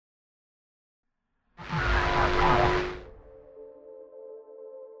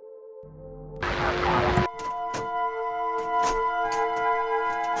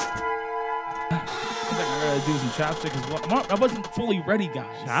do some chapstick as well. I wasn't fully ready,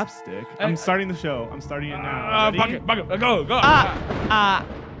 guys. Chapstick? I'm starting the show. I'm starting it now. Bucket, go.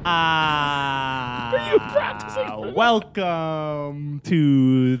 Are you practicing? Welcome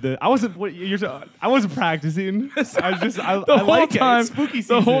to the. I wasn't practicing. I The whole like time, it. It's spooky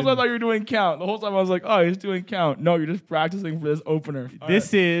season. the whole time I thought you were doing count. The whole time I was like, oh, he's doing count. No, you're just practicing for this opener.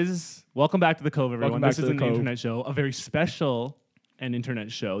 This is welcome back to the Cove, everyone. Welcome back This to is the an Cove. internet show, a very special and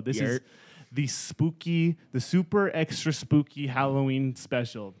internet show. This is Yert. the super extra spooky Halloween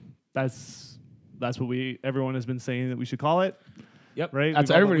special. That's what everyone has been saying that we should call it. Yep, Right? That's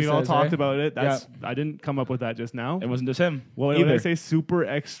we what everybody all says, talked right? about it. I didn't come up with that just now. It wasn't just him. What did I say? Super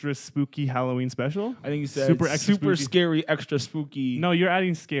extra spooky Halloween special? I think you said Super extra super spooky. scary, extra spooky. No, you're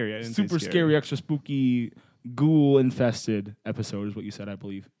adding scary. I didn't say super scary. scary, extra spooky, ghoul infested episode is what you said, I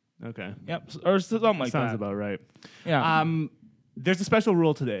believe. Okay. Yep, or something like Sounds that. about right. Yeah. There's a special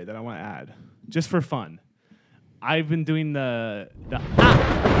rule today that I want to add, just for fun. I've been doing the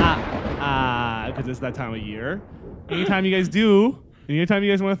because it's that time of year. Anytime you guys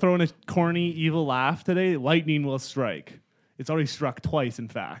want to throw in a corny, evil laugh today, lightning will strike. It's already struck twice, in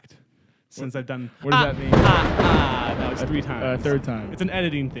fact, since I've done. What does that mean? No, it's 3 times. Third time. It's an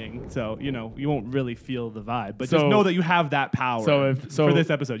editing thing, so you won't really feel the vibe. But So- just know that you have that power. For this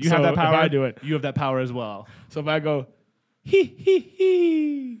episode, you have that power. If I do it, You have that power as well. so if I go,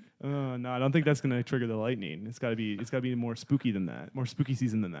 hee. Oh no, I don't think that's gonna trigger the lightning. It's gotta be more spooky than that, more spooky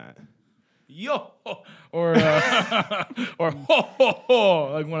season than that. Yo, or or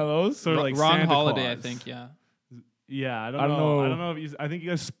ho, like one of those. Sort of like Wrong Santa holiday, Claus. I think. Yeah. Yeah, I don't know. know. I don't know if I think you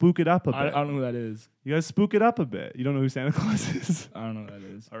guys spook it up a bit. I don't know who that is. You guys spook it up a bit. You don't know who Santa Claus is. I don't know who that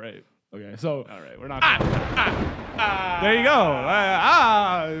is. All right, Okay, so all right, we're not. There you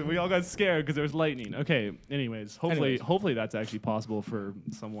go. We all got scared because there was lightning. Okay. Anyways, hopefully that's actually possible for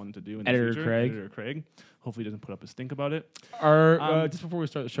someone to do in Editor the future. Craig. Editor Craig. Hopefully, he doesn't put up a stink about it. just before we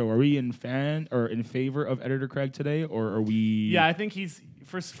start the show, are we in favor of Editor Craig today, or are we? Yeah, I think he's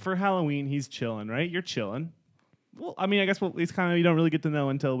for Halloween. He's chilling, right? You're chilling. Well, I mean, I guess it's kind of you don't really get to know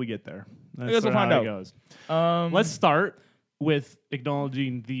until we get there. That's guess we'll sorta find how out. it goes. Let's start with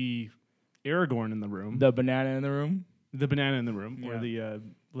acknowledging the Aragorn in the room, The banana in the room. the banana in the room, or Yeah. the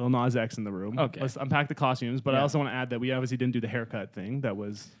Lil Nas X in the room. Okay. Let's unpack the costumes, but I Yeah. also want to add that we obviously didn't do the haircut thing that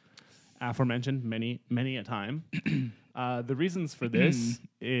was aforementioned many a time. The reasons for this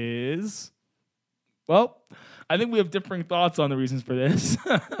is. Well, I think we have differing thoughts on the reasons for this.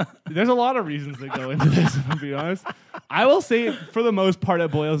 There's a lot of reasons that go into this, if I'm being honest. I will say, for the most part,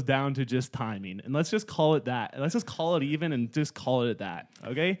 it boils down to just timing. And let's just call it that. Let's just call it even and just call it at that,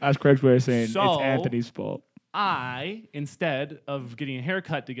 okay? That's Craig's way of saying So- it's Anthony's fault. I, instead of getting a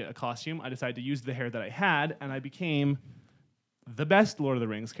haircut to get a costume, I decided to use the hair that I had, and I became the best Lord of the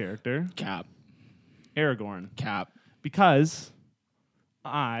Rings character, Cap. Aragorn. Cap. Because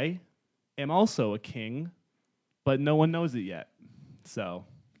I am also a king, but no one knows it yet. So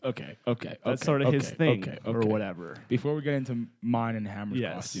Okay. that's sort of his thing, Okay. or whatever. Before we get into mine and Hammer's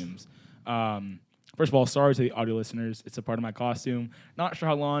Yes. costumes, first of all, sorry to the audio listeners. It's a part of my costume. Not sure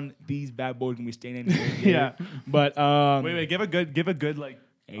how long these bad boys can be staying in here. Yeah. But Wait, give a good like.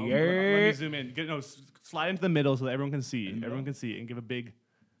 Let me zoom in. Slide into the middle so that everyone can see. Everyone can see it, and give a big,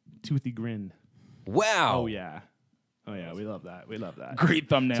 toothy grin. Wow. Oh yeah, we love that. We love that. great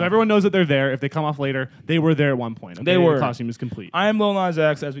thumbnail. So everyone knows that they're there. If they come off later, they were there at one point. Okay? They were. The costume is complete. I am Lil Nas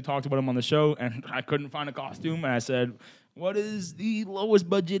X, as we talked about him on the show, and I couldn't find a costume. And I said, what is the lowest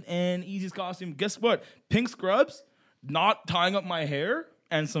budget and easiest costume? Guess what? Pink scrubs, not tying up my hair,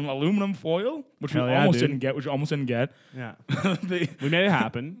 and some aluminum foil, which Hell we yeah, almost dude. didn't get. Yeah, They- we made it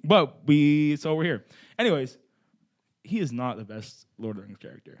happen. but so we're here. Anyways, he is not the best Lord of the Rings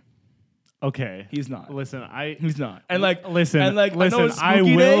character. Okay, He's not. Listen, He's not. And like, listen, and like, I know it's I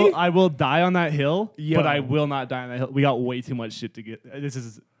spooky will, day. I will die on that hill, Yo. but I will not die on that hill. We got way too much shit to get. This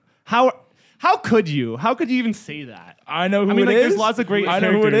is how could you? How could you even say that? I know who I mean, it like, is. there's lots of great I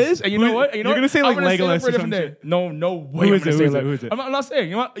know who it characters. is. And you know what? You're gonna say like I'm gonna save it Legolas for a or different some day. shit. No way. Who I'm is gonna it? say Who is Le- it? Who is it? I'm not saying.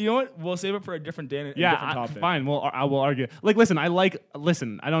 You know what? We'll save it for a different day. And a different topic. Fine. Well, I will argue. Like, listen, I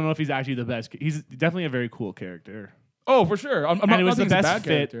don't know if he's actually the best. He's definitely a very cool character. Oh, for sure. I'm And not it was the thinking he's a best bad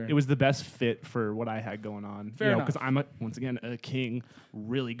fit. character. It was the best fit for what I had going on. Fair enough. Because I'm once again a king,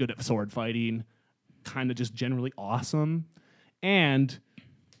 really good at sword fighting, kind of just generally awesome, and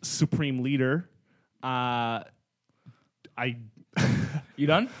supreme leader. I You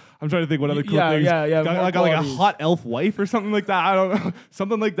done? I'm trying to think what other cool Yeah, things. yeah. I got like a hot elf wife or something like that. I don't know.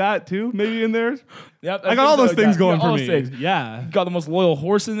 Something like that too, maybe in there. Yep, I got all those things going for all me. those things. Yeah. Got the most loyal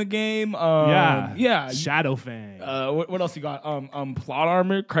horse in the game. Yeah. Shadowfang. What else you got? Plot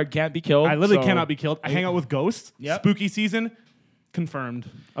armor. Craig can't be killed. I literally so- cannot be killed. I hang out with ghosts. Yep. Spooky season. Confirmed.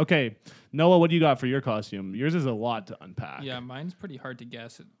 Okay. Noah, what do you got for your costume? Yours is a lot to unpack. Yeah, mine's pretty hard to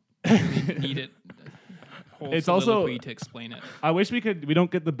guess. It need it. Whole It's also- soliloquy to explain it. I wish we don't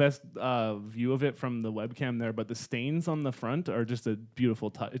get the best view of it from the webcam there, but the stains on the front are just a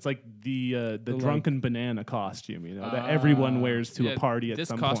beautiful touch. It's like the drunken banana costume, that everyone wears to Yeah, a party at this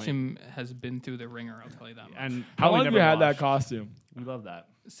some point. costume has been through the ringer. I'll tell you that much. And How probably long have never you had that washed. costume? We love that.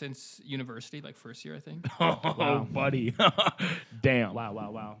 Since university, like first year, I think. Oh, buddy. Damn. Wow. I'm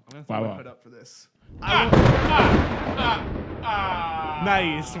gonna throw Wow, my wow. hood up for this.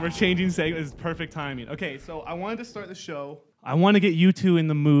 Nice. We're changing segments. Perfect timing. Okay, so I wanted to start the show. I want to get you two in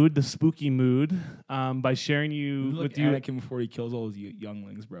the mood, the spooky mood, by sharing You look with you. Anakin before he kills all those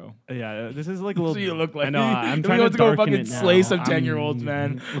younglings, bro. Yeah, this is like a little. So you look like I know. I'm you trying have to go darken fucking it now. slay some I'm- 10-year-olds,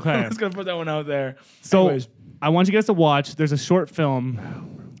 man. Okay. I'm just gonna put that one out there. So Anyways. I want you guys to watch. There's a short film.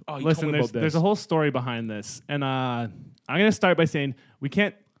 Oh, you Listen, told me about there's this. a whole story behind this, and I'm gonna start by saying we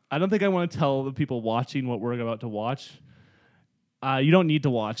can't. I don't think I want to tell the people watching what we're about to watch. You don't need to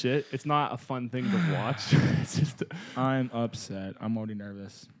watch it. It's not a fun thing to watch. It's just I'm upset. I'm already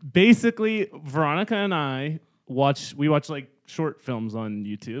nervous. basically Veronica and I watch like short films on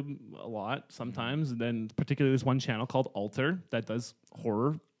YouTube a lot sometimes, and then particularly this one channel called Alter that does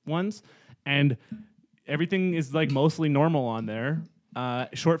horror ones, and everything is like mostly normal on there.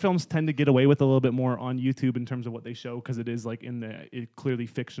 Short films tend to get away with a little bit more on YouTube in terms of what they show because it is like in the clearly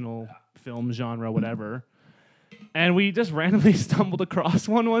fictional film genre, whatever. And we just randomly stumbled across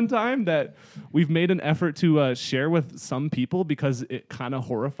one time that we've made an effort to share with some people because it kind of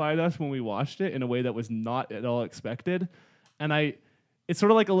horrified us when we watched it in a way that was not at all expected. And it's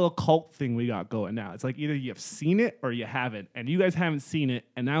sort of like a little cult thing we got going now. It's like either you have seen it or you haven't. And you guys haven't seen it,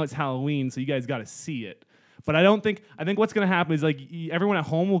 and now it's Halloween, so you guys got to see it. But I think what's going to happen is like everyone at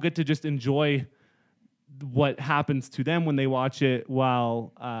home will get to just enjoy what happens to them when they watch it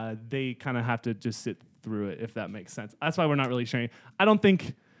while they kind of have to just sit through it, if that makes sense. That's why we're not really sharing. I don't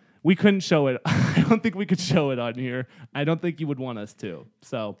think we couldn't show it. I don't think we could show it on here. I don't think you would want us to.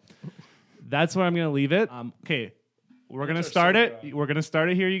 So that's where I'm going to leave it. Okay. We're going to start it. We're going to start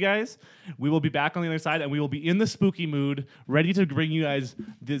it here, you guys. We will be back on the other side, and we will be in the spooky mood, ready to bring you guys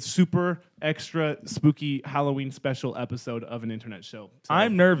the super extra spooky Halloween special episode of an internet show. So,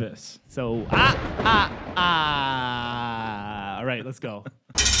 I'm nervous. All right, let's go.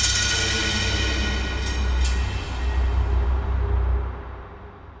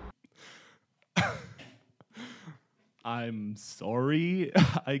 I'm sorry,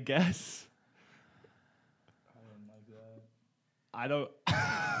 I guess. I don't.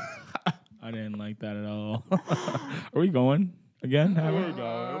 I didn't like that at all. Are we going again?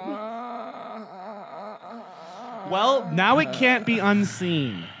 Well, now it can't be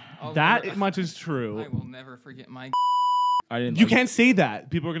unseen. I'll That never- much is I true. will never forget my. I didn't. You like can't say that.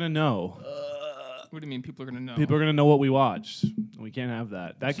 People are gonna know. What do you mean? People are gonna know. People are gonna know what we watched. We can't have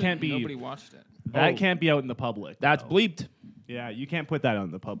that. That So can't be. Nobody watched it. That Oh. can't be out in the public. That's though. bleeped. Yeah, you can't put that out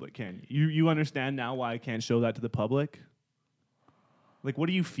in the public, can you? You understand now why I can't show that to the public? Like, what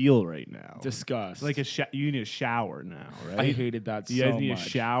do you feel right now? Disgust. like you need a shower now, right? I hated that Do you guys so need much. a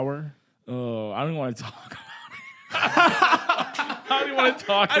shower? Oh, I don't want to talk about it. I don't even want to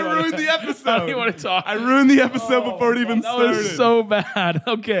talk about it. I don't even want to talk. I ruined the episode Oh, before it even that started. was so bad.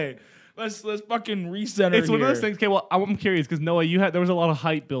 Okay, let's fucking recenter. It's one of here. those things. Okay, well, I'm curious because Noah, there was a lot of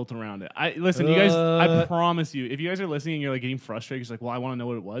hype built around it. Listen, you guys. I promise you, if you guys are listening and you're like getting frustrated, you're like, well, I want to know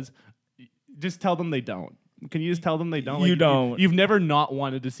what it was. Just tell them they don't. Can you just tell them they don't? You don't. You've never not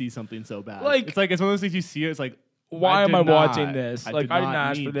wanted to see something so bad. Like- it's one of those things you see it. It's like, Why am I did not- watching this? Like, did I didn't not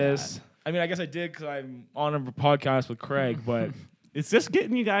ask for need this. that. I mean, I guess I did because I'm on a podcast with Craig, but It's just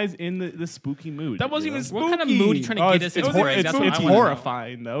getting you guys in the spooky mood. that wasn't you know? even spooky. What kind of mood are you trying to get us it's in? hor- Greg? it's That's what I wanna know.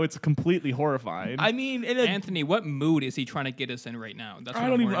 horrifying though. It's completely horrifying. I mean, in a, Anthony, what mood is he trying to get us in right now? That's what I I'm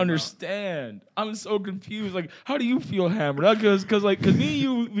don't even worried about. understand. I'm so confused. Like, how do you feel, Hammer? Because me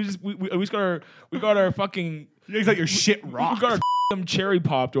and you, we got our fucking you guys got your shit we rocked. got our cherry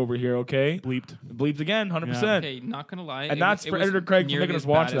popped over here. Okay, bleeped. bleeped again, 100%. Okay, not gonna lie. And that's for was Editor Craig for nearly making us as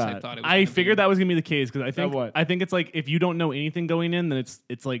watch bad as I that. thought it was I gonna figured be. that was gonna be the case because what? I think it's like if you don't know anything going in, then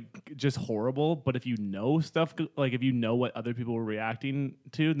it's like just horrible. But if you know stuff, like if you know what other people were reacting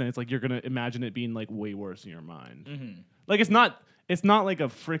to, then it's like you're gonna imagine it being like way worse in your mind. Mm-hmm. Like it's not like a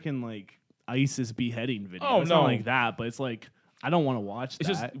freaking like ISIS beheading video. Oh, it's no. not like that, but it's like I don't want to watch It's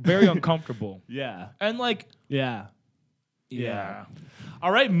that. just very uncomfortable. yeah. And like, Yeah. yeah.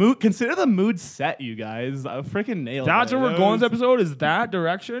 All right, mood. Consider the mood set, you guys. I freaking nailed That's it. where we're That going was- this episode, is that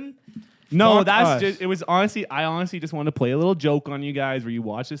direction? No, Fuck that's us. just. It was honestly. I honestly just wanted to play a little joke on you guys where you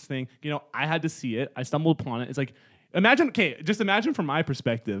watch this thing. You know, I had to see it. I stumbled upon it. It's like, imagine. Okay, just imagine from my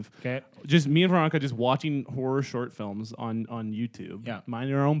perspective. Okay. Just me and Veronica just watching horror short films on YouTube. Yeah.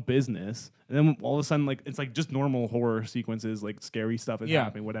 Minding our own business, and then all of a sudden, like it's like just normal horror sequences, like scary stuff is Yeah.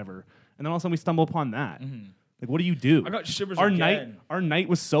 happening, whatever. And then all of a sudden we stumble upon that. Like, what do you do? I got shivers our again. night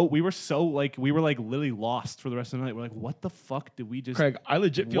was so we were like literally lost for the rest of the night. We're like, what the fuck did we just? Craig, I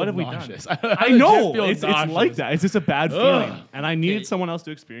legit feel What have we nauseous. done? I I know legit feel it's nauseous. like that. It's just a bad Ugh. feeling, and I needed Okay. someone else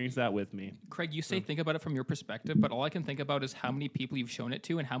to experience that with me. Craig, you say think about it from your perspective, but all I can think about is how many people you've shown it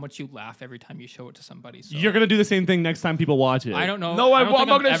to and how much you laugh every time you show it to somebody. So You're gonna do the same thing next time people watch it. I don't know. No, I I'm don't think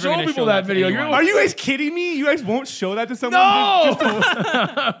not gonna ever show people show that to video. You're anyone. Are you guys kidding me? You guys won't show that to someone?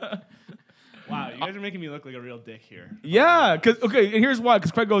 No! Wow, you guys are making me look like a real dick here. Yeah, because, okay, and here's why.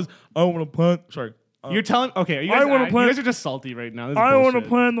 Because Craig goes, I want to plant. Sorry. You're telling. Okay, are you I guys, wanna you play- guys are just salty right now. This is I want to bullshit.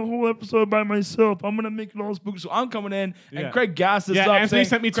 plan the whole episode by myself. I'm going to make it all spooky. So I'm coming in, Yeah. and Craig gassed us Yeah, up. Anthony saying,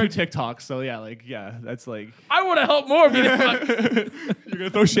 sent me two Craig, TikToks, so yeah, that's like I want to help more. But you're gonna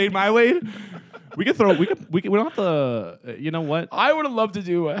throw shade my way. We don't have to. You know what? I would have loved to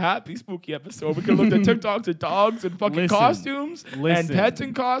do a happy spooky episode. We could have looked at TikToks and dogs and fucking Listen. costumes and Listen. pets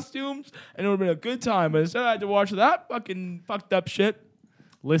and costumes, and it would have been a good time. But instead, I had to watch that fucking fucked up shit.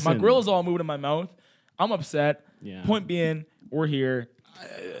 Listen, My grill's all moving in my mouth. I'm upset. Yeah. Point being, we're here.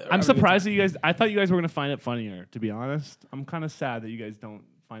 I'm surprised that you guys. I thought you guys were gonna find it funnier. To be honest, I'm kind of sad that you guys don't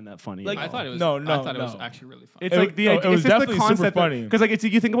find that funny. Like, at I all. thought it was. No, I thought it was no. actually really fun. It's It like was- the no, idea. it was It's just definitely the super concept funny. because like it's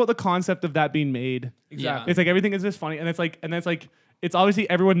you think about the concept of that being made. Exactly. It's like everything is just funny, and it's like it's obviously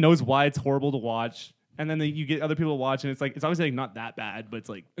everyone knows why it's horrible to watch. And then you get other people to watch, and it's obviously like not that bad, but it's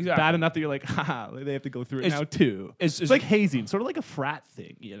like Exactly. bad enough that you're like, haha, they have to go through it It's- now too. it's like hazing, sort of like a frat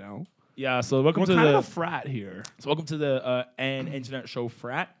thing, you know. Yeah. So welcome We're to kind the of a frat here. An internet show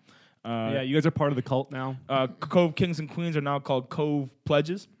Frat. Yeah, you guys are part of the cult now. Cove Kings and Queens are now called Cove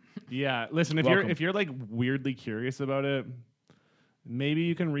Pledges. Yeah, listen, Welcome. if you're like weirdly curious about it, maybe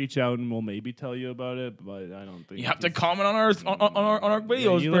you can reach out and we'll maybe tell you about it. But I don't think You have to it's- comment on our Yeah,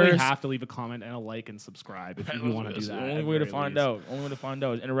 videos you literally first. have to leave a comment and a like and subscribe if you want to do It's that. The only at way to very find least. out. Only way to find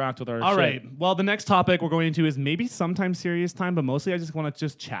out is interact with our All shit. right. Well, the next topic we're going into is maybe sometime serious time, but mostly I just want to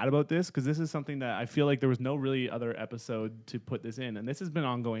just chat about this because this is something that I feel like there was no really other episode to put this in, and this has been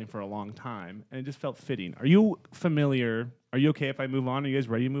ongoing for a long time, and it just felt fitting. Are you familiar? Are you okay if I move on? Are you guys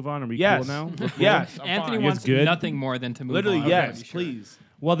ready to move on? Are we Yes. cool now? We're cool? Yes. I'm Anthony fine. You guys wants good? nothing more than to move Literally, on. yes, I'm pretty sure. please.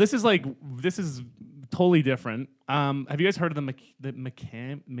 Well, this is totally different. Have you guys heard of the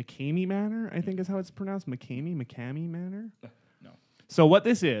McCamey Manor? I think is how it's pronounced. McCamey Manor. No. So what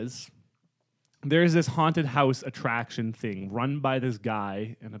this is, there's this haunted house attraction thing run by this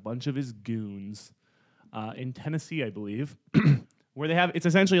guy and a bunch of his goons in Tennessee, I believe, where they have it's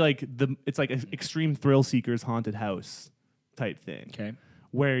essentially like it's like an extreme thrill seekers haunted house type thing. Okay.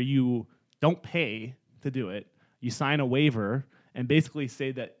 Where you don't pay to do it, you sign a waiver and basically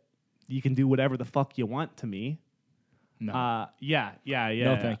say that you can do whatever the fuck you want to me. No. Yeah.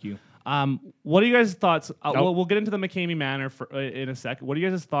 No, thank you. What are you guys' thoughts? Nope. We'll get into the McCamey Manor in a sec. What are you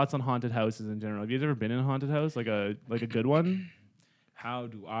guys' thoughts on haunted houses in general? Have you guys ever been in a haunted house, like a good one? How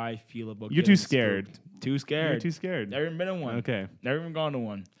do I feel about You're getting too scared. spooked? Too scared. You're too scared. Never even been in one. Okay. Never even gone to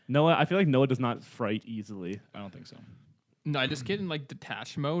one. Noah, I feel like Noah does not fright easily. I don't think so. No, I just get in like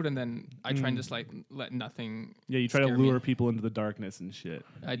detached mode, and then I try and just like let nothing. Yeah, you try to scare me. lure people into the darkness and shit.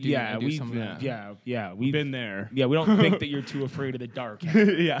 I do. Yeah, I do we've some of that. yeah, We've we've been there. Yeah, we don't think that you're too afraid of the dark.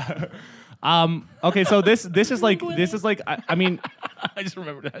 Yeah. Okay, so this is like I mean I just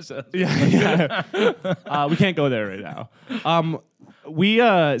remembered that. So. yeah. We can't go there right now.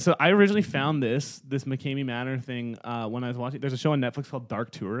 So I originally found this McCamey Manor thing when I was watching. There's a show on Netflix called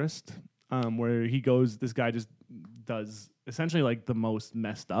Dark Tourist, where this guy just does essentially like the most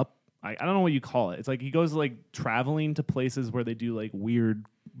messed up. I don't know what you call it. It's like he goes like traveling to places where they do like weird,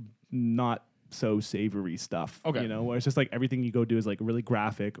 not so savory stuff. Okay. You know, where it's just like everything you go do is like really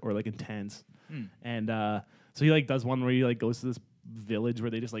graphic or like intense. And so he like does one where he like goes to this village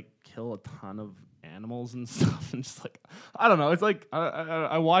where they just like kill a ton of animals and stuff, and just like I don't know. It's like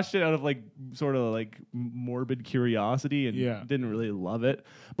I watched it out of like sort of like morbid curiosity and Yeah. didn't really love it.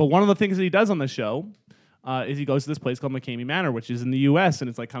 But one of the things that he does on the show is he goes to this place called McCamey Manor, which is in the U.S. and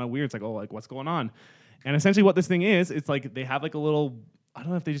it's like kind of weird. It's like, oh, like what's going on? And essentially what this thing is, it's like they have like a little. I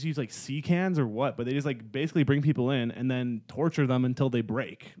don't know if they just use like sea cans or what, but they just like basically bring people in and then torture them until they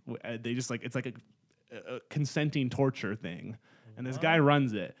break. They just like it's like a consenting torture thing. and this guy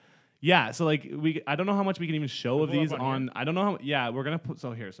runs it. Yeah, so like I don't know how much we can even show of pull up these on on. I don't know how. Yeah, we're gonna put.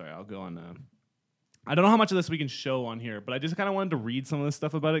 So here, sorry, I'll go on. I don't know how much of this we can show on here, but I just kind of wanted to read some of this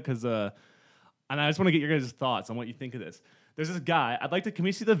stuff about it because, and I just want to get your guys' thoughts on what you think of this. There's this guy. I'd like to. Can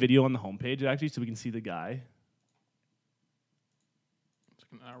we see the video on the homepage actually, so we can see the guy? It's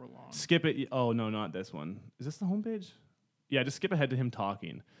like an hour long. Skip it. Oh no, not this one. Is this the homepage? Yeah, just skip ahead to him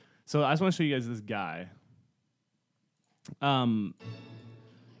talking. So I just want to show you guys this guy.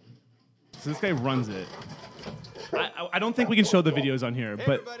 So this guy runs it. I don't think we can show the videos on here, Hey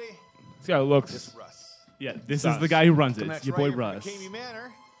but everybody, See how it looks. it's Russ. yeah, this is the guy who runs it. From It's Max your boy Ryan from Russ. McCamey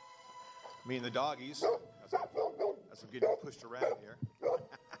Manor. Me and the doggies. That's some getting pushed around here.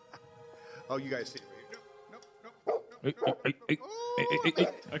 Oh, you guys see it right here. Nope.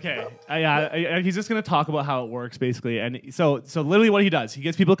 Okay, he's just gonna talk about how it works basically, and so literally what he does, he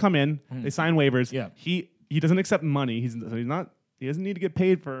gets people to come in, they sign waivers. Yeah. He doesn't accept money. He doesn't need to get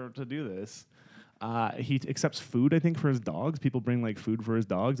paid to do this. He accepts food, I think, for his dogs. People bring like food for his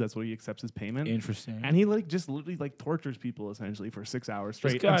dogs. That's what he accepts as payment. Interesting. And he like just literally like tortures people essentially for 6 hours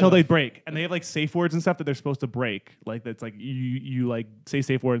straight guy, until though. they break. And they have like safe words and stuff that they're supposed to break. Like that's like you like say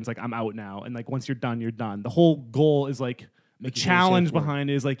safe word and it's like I'm out now. And like once you're done, you're done. The whole goal is like the Make you say a challenge safe word. behind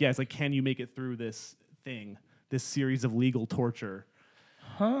it is like it's like can you make it through this thing, this series of legal torture.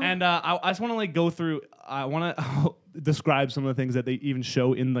 And I just want to like go through. I want to describe some of the things that they even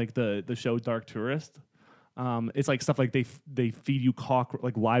show in like the show Dark Tourist. It's like stuff like they feed you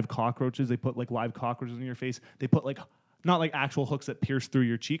live cockroaches. They put like live cockroaches in your face. They put like not like actual hooks that pierce through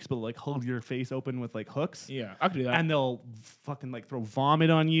your cheeks, but like hold your face open with like hooks. Yeah, I could do that. And they'll fucking like throw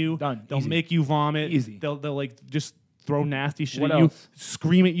vomit on you. Done. They'll Easy. make you vomit. Easy. They'll like just throw nasty shit What at you, else?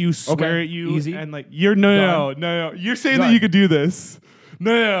 scream at you, swear at you, Easy. and like you're no. You're saying that Done. you could do this.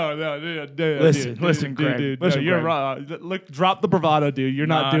 No. Listen, dude, Craig. dude, Listen, no, you're Craig. wrong. Look, drop the bravado, dude. You're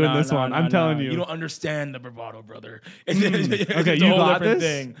not doing this one. I'm telling you. You don't understand the bravado, brother. Okay, It's a you whole got different this?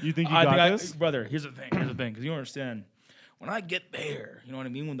 Thing. You think you I got think this? brother? Here's the thing, because you don't understand. When I get there, you know what I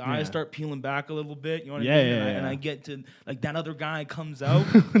mean? When the eyes start peeling back a little bit, you know what I mean? And I get to, like, that other guy comes out.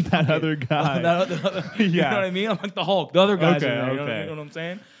 that other guy. You Yeah. know what I mean? I'm like the Hulk. The other guy's Okay, in there, you know okay. what I'm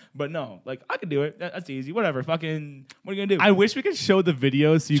saying? But no, like, I could do it. That's easy. Whatever. Fucking, what are you going to do? I wish we could show the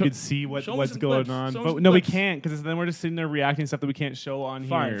video so you Show- could see show me what's some going clips. on. Show me But some no, we clips. can't because then we're just sitting there reacting to stuff that we can't show on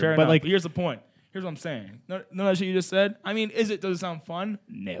Fine, here. fair but enough. like, But here's the point. Here's what I'm saying. None of that shit you just said. I mean, does it sound fun?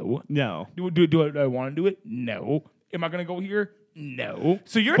 No. no. Do I want to do it? No. Am I gonna go here? No.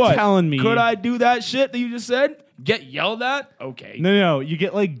 So you're But telling me could I do that shit that you just said? Get yelled at? Okay. No. You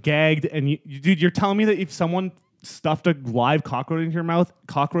get like gagged, and dude, you're telling me that if someone stuffed a live cockroach into your mouth,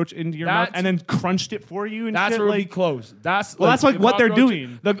 and then crunched it for you, and That's shit, where like, we close. That's that's like the what they're cockroach-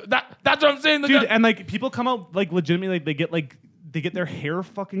 doing. That's what I'm saying. dude, and like people come out like legitimately, like they get their hair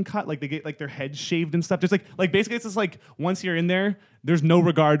fucking cut, like they get like their head shaved and stuff. Just like basically it's just like once you're in there, there's no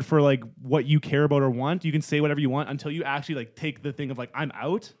regard for like what you care about or want. You can say whatever you want until you actually like take the thing of like I'm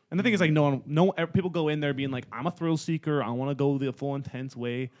out. And the thing is like people go in there being like I'm a thrill seeker. I want to go the full intense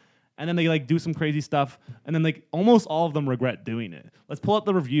way. And then they like do some crazy stuff, and then like almost all of them regret doing it. Let's pull up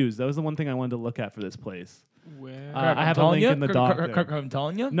the reviews. That was the one thing I wanted to look at for this place. Where? I have a link in the doc. there. I'm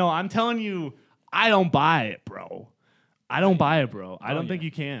telling you. No, I'm telling you, I don't buy it, bro. I don't buy it, bro. I don't think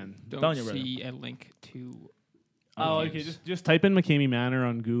you can. Don't telling you, brother. see a link to. Oh, okay. reviews. Just type in McCamey Manor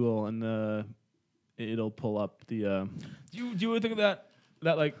on Google, and it'll pull up the. Do you think that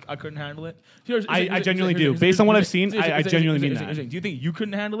like I couldn't handle it? I genuinely do. Based on what I've seen, I genuinely mean that. Do you think you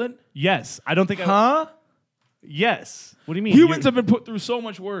couldn't handle it? Yes, I don't think. Huh? Yes. What do you mean? Humans have been put through so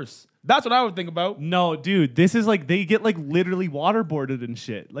much worse. That's what I would think about. No, dude. This is like they get like literally waterboarded and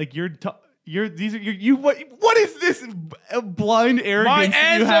shit. Like what is this blind arrogance My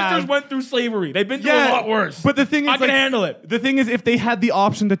that you ancestors have? went through slavery. They've been through a lot worse. But the thing is, I can like, handle it. The thing is, if they had the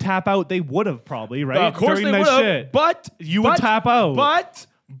option to tap out, they would have probably, right? Of course During they that would shit. have. But You would tap out. But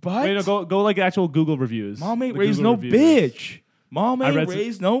Wait, no, go like actual Google reviews. Mom ain't The raised Google no reviews. bitch. Mom I ain't read some-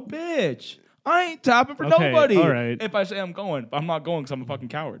 raised no bitch. I ain't tapping for Okay, nobody. all right. If I say I'm going, but I'm not going because I'm a fucking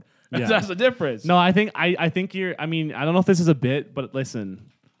coward. Yeah. That's the difference. No, I think you're. I mean, I don't know if this is a bit, but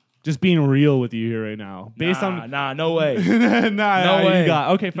listen, just being real with you here right now, based on no way. no way. You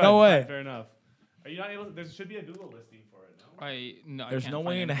got okay. Fine, No way. fine, fair enough. Are you not able? There should be a Google listing for it. No? I There's can't no find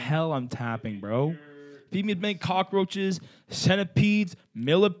way in anything. hell I'm tapping, bro. Feed me make cockroaches, centipedes,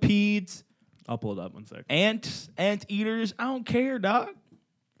 millipedes, I'll pull it up 1 sec. ant eaters. I don't care, dog.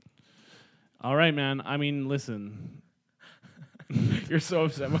 All right, man. I mean, listen. You're so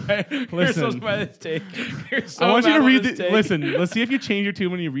upset by You're so Listen. upset by this take. You're so I want you mad to by read this the. take. Listen, let's see if you change your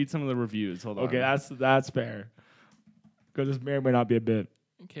tune when you read some of the reviews. Hold on. Okay, that's fair. because this may or may not be a bit.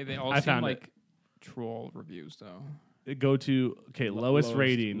 Okay, they all I seem found like troll reviews though. Go to lowest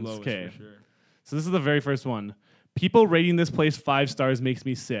ratings. lowest Okay, for sure. so this is the very first one. People rating this place 5 stars makes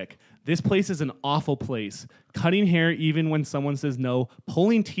me sick. This place is an awful place. Cutting hair even when someone says no,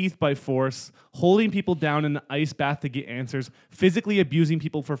 pulling teeth by force, holding people down in an ice bath to get answers, physically abusing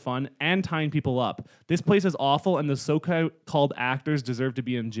people for fun, and tying people up. This place is awful, and the so-called actors deserve to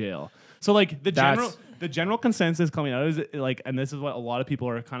be in jail. So, like, the general consensus coming out is, like, and this is what a lot of people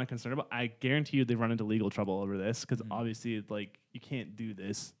are kind of concerned about. I guarantee you they run into legal trouble over this because obviously, like, you can't do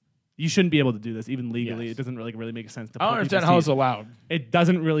this. You shouldn't be able to do this, even legally. Yes. It doesn't really make sense. I don't understand how it's allowed. It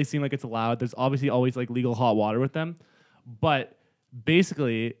doesn't really seem like it's allowed. There's obviously always like legal hot water with them, but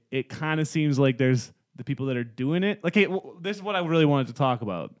basically, it kind of seems like there's the people that are doing it. Like, hey, this is what I really wanted to talk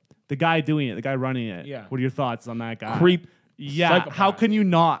about. The guy doing it, the guy running it. Yeah. What are your thoughts on that guy? Creep. Yeah. Psychopath. How can you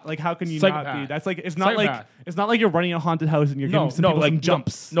not? Like, how can you not be? Psychopath. That's like it's not like Psychopath. it's not like you're running a haunted house and you're giving some people some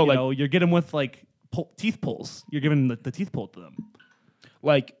jumps. no, you like- know? You're getting with like teeth pulls. You're giving the teeth pull to them.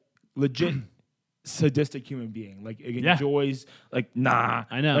 Like legit sadistic human being. Like it Yeah. enjoys. Like nah,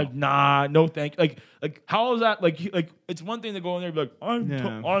 I know. Like nah, no thank. Like how is that? Like it's one thing to go in there and be like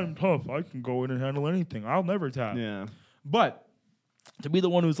Yeah. I'm tough. I can go in and handle anything. I'll never tap. Yeah. But to be the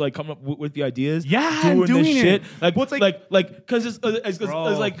one who's like coming up with the ideas, Yeah, doing, and doing this it. shit, like What's like because it's Bro.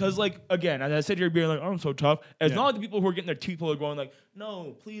 like again, as I sit here being like I'm so tough. It's Yeah. not like the people who are getting their teeth pulled are going like,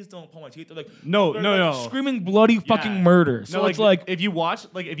 no, please don't pull my teeth. They're like, No, they're no, like no. screaming bloody fucking murder. So no, it's like if you watch,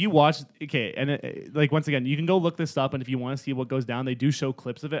 okay, and like once again, you can go look this up, and if you want to see what goes down, they do show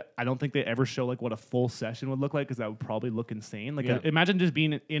clips of it. I don't think they ever show like what a full session would look like because that would probably look insane. Like Yeah. imagine just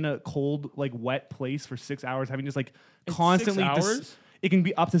being in a cold, like wet place for 6 hours, having just like It's constantly. 6 hours? It can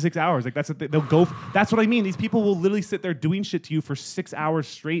be up to 6 hours. Like that's what they'll go. That's what I mean. These people will literally sit there doing shit to you for 6 hours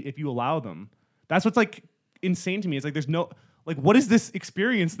straight if you allow them. That's what's like insane to me. It's like there's no. Like, what is this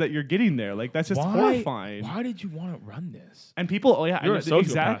experience that you're getting there? Like, that's just horrifying. Why did you want to run this? And people, oh yeah, You're a sociopath,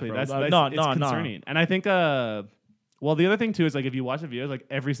 exactly. bro. That's No, it's no. concerning. And I think, well, the other thing too is like if you watch the videos, like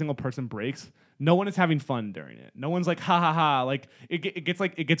every single person breaks. No one is having fun during it. No one's like ha ha ha. Like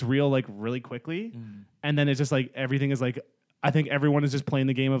it gets real like really quickly, and then it's just like everything is like. I think everyone is just playing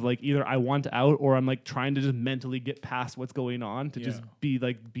the game of like either I want out or I'm like trying to just mentally get past what's going on to just be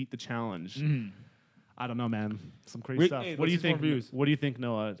like beat the challenge. I don't know, man. Some crazy stuff. Hey, What do you let's see some think? reviews. What do you think,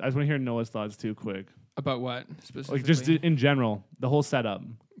 Noah? I just want to hear Noah's thoughts too, quick. About what specifically? Like just in general, the whole setup.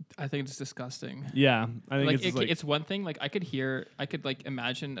 I think it's disgusting. Yeah, I think Like, it's just like it's one thing. Like I could like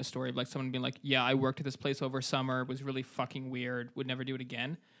imagine a story of like someone being like, "Yeah, I worked at this place over summer. It was really fucking weird. Would never do it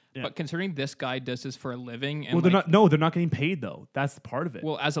again." Yeah. But considering this guy does this for a living, and well, they're not getting paid though. That's the part of it.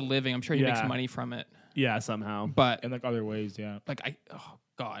 well, as a living, I'm sure he makes Yeah. money from it. Yeah, somehow. But In like other ways, yeah. like oh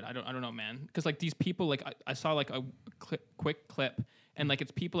god, I don't know, man. Because like these people, like I saw like a quick clip, and like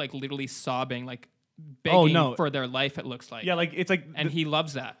it's people like literally sobbing, like begging no. for their life. It looks like Yeah, like it's like and he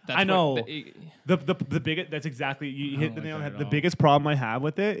loves that. That's I know. What the biggest. That's exactly you hit the like nail on the that head. at The all. biggest problem I have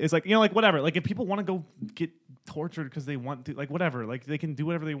with it is like like whatever. Like if people want to go get tortured because they want to, like whatever. Like they can do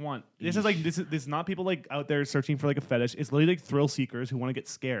whatever they want. This is like this is not people like out there searching for like a fetish. It's literally like thrill seekers who want to get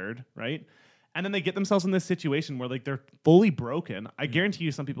scared, right? And then they get themselves in this situation where like they're fully broken. I guarantee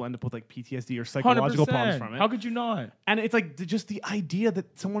you, some people end up with like PTSD or psychological problems 100%. from it. How could you not? And it's like just the idea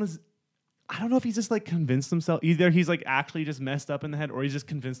that someone is. I don't know if he's just like convinced himself. Either he's like actually just messed up in the head, or he's just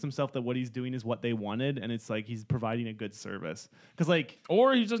convinced himself that what he's doing is what they wanted, and it's like he's providing a good service. Because like,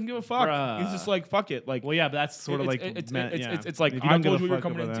 Or he doesn't give a fuck. Bruh. He's just like fuck it. Like well, yeah, but that's sort of like it's if like you I don't give told a you we were fuck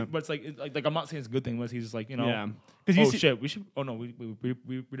coming about into, that. but it's like I'm not saying it's a good thing, but he's just like yeah, oh because shit, we should. Oh no, we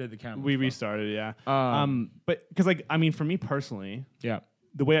did the camera. we Fuck. restarted, yeah. Um, But because like I mean, for me personally, Yeah.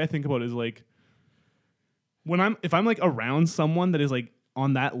 the way I think about it is like if I'm like around someone that is like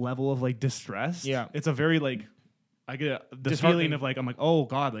on that level of like distress, Yeah. it's a very like I get the Disheartening. feeling of like I'm like, oh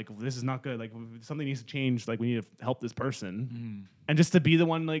god, like this is not good. Like something needs to change. Like we need to help this person, and just to be the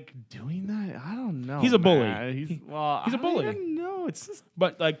one like doing that, I don't know. He's a bully. man. He's he's a I bully. don't even know. It's just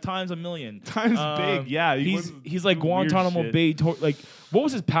But like times a million. times big. Yeah, he He's was he's like weird Guantanamo shit. Bay. Like what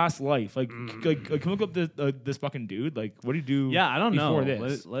was his past life? Like can we look up this fucking dude? Like what did he do? Yeah, I don't before know.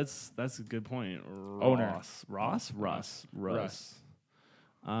 this. Let's. That's a good point. Owner. Russ.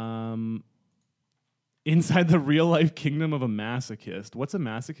 Inside the real life kingdom of a masochist. What's a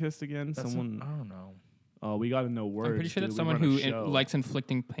masochist again? I don't know. Oh, we got to know words. I'm pretty sure dude. that's We someone run a who show. likes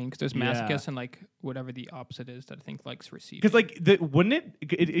inflicting pain. 'Cause there's Yeah. masochists and like whatever the opposite is that I think likes receiving. Because like, wouldn't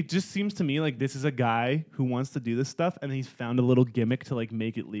it just seems to me like this is a guy who wants to do this stuff, and he's found a little gimmick to like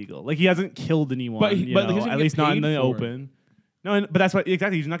make it legal. Like he hasn't killed anyone, But you but he know, doesn't at get least not in paid the for it. open. No, but that's what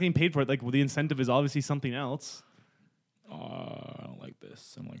exactly. He's not getting paid for it. Like well, the incentive is obviously something else. I don't like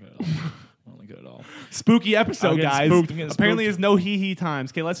this. I don't like it at all. I don't like it at all. Spooky I'm episode, getting guys. spooked. I'm getting Apparently, spooked. there's no hee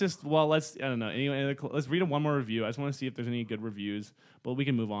times. Okay, let's I don't know. Anyway, let's read one more review. I just want to see if there's any good reviews, but we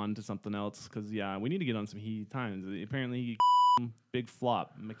can move on to something else because we need to get on some hee times. Apparently, big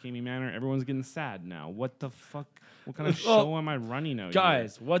flop, McCamey Manor. Everyone's getting sad now. What the fuck? What kind of show am I running out here?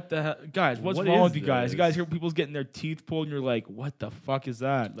 Guys, what the hell? Guys, what's What wrong is with you guys? this? You guys hear people's getting their teeth pulled, and you're like, "What the fuck is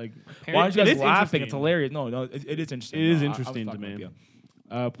that?" Like, why Apparently- aren't you It guys is laughing? interesting. It's hilarious. No, it is interesting. It is No, I was interesting to fucking me. with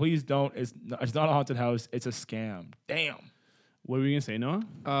you. Please don't. It's not a haunted house. It's a scam. Damn. What were you gonna say,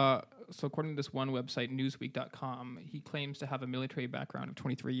 Noah? So according to this one website, Newsweek.com, he claims to have a military background of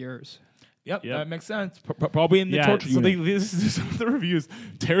 23 years. Yep, Yep. that makes sense. Probably in the torture so unit. this is some of the reviews.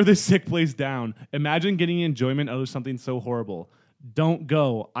 Tear this sick place down. Imagine getting enjoyment out of something so horrible. Don't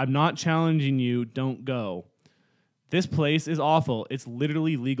go. I'm not challenging you. Don't go. This place is awful. It's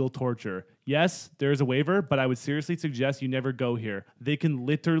literally legal torture. Yes, there is a waiver, but I would seriously suggest you never go here. They can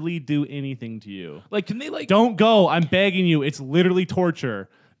literally do anything to you. Like, can they like? Don't go. I'm begging you. It's literally torture.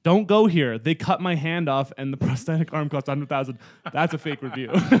 Don't go here. They cut my hand off, and the prosthetic arm cost $100,000. That's a fake review.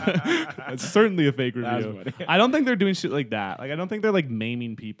 That's certainly a fake That's review. funny. I don't think they're doing shit like that. Like, I don't think they're like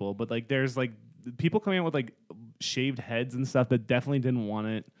maiming people, but like, there's like people coming out with like shaved heads and stuff that definitely didn't want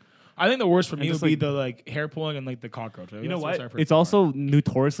it. I think the worst for me just, would be like- the like hair pulling and like the cockroach. You know what? It's also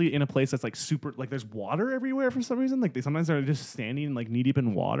notoriously in a place that's like super, like there's water everywhere for some reason. Like sometimes they're just standing like knee deep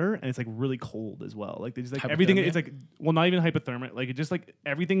in water, and it's like really cold as well. Like they just like everything. Hypothermia? It's like, well, not even hypothermic. Like it just like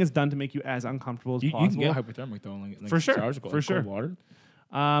everything is done to make you as uncomfortable as you can possible. get hypothermic though. Like For sure, showers with for sure. cold water.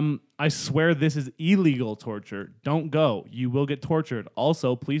 I swear this is illegal torture. Don't go. You will get tortured.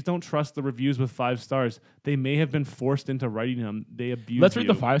 Also, please don't trust the reviews with 5 stars. They may have been forced into writing them. They abuse Let's you. read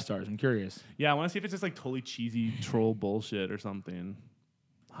the 5 stars. I'm curious. Yeah, I want to see if it's just like totally cheesy troll bullshit or something.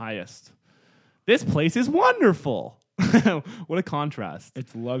 Highest. This place is wonderful. What a contrast.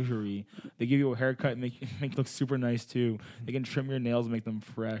 It's luxury. They give you a haircut and make you look super nice too. They can trim your nails and make them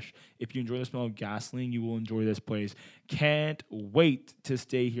fresh. If you enjoy the smell of gasoline, you will enjoy this place. Can't wait to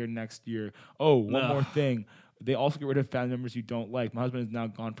stay here next year. Oh, one more thing. They also get rid of family members you don't like. My husband is now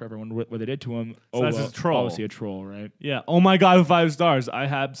gone forever. I wonder what they did to him. So that's just troll. Obviously a troll, right? Yeah. Oh my God, 5 stars. I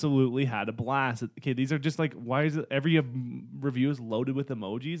absolutely had a blast. Okay, these are just like, why is it every review is loaded with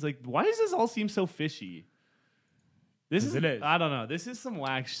emojis? Like, why does this all seem so fishy? This is, It is. I don't know. This is some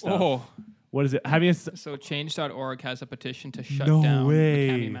whack stuff. Oh, What is it? Having a so Change.org has a petition to shut No down way.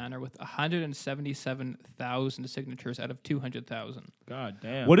 McCamey Manor with 177,000 signatures out of 200,000. God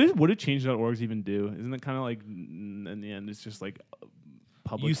damn. what did Change.org even do? Isn't it kind of like in the end it's just like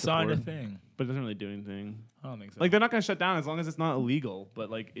public you signed a support, thing? but it doesn't really do anything. I don't think so. Like they're not gonna shut down as long as it's not illegal. But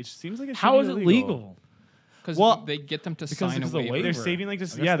like it seems like it should how be is it illegal. legal? Because Well, they get them to because sign a it's a waiver. waiver. They're saving like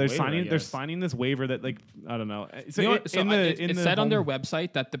just I guess yeah. the They're waiver, I signing. They're guess. signing this waiver that like I don't know. So You know it, what? So it said on their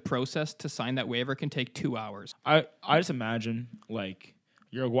website that the process to sign that waiver can take 2 hours. I just imagine like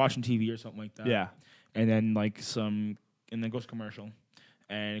you're watching TV or something like that. Yeah. And then and then goes commercial,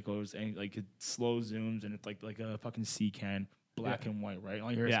 and it goes and like it slow zooms and it's like a fucking sea can, black and white, right? All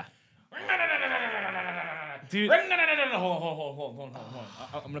you hear is Yeah. Dude. Hold on.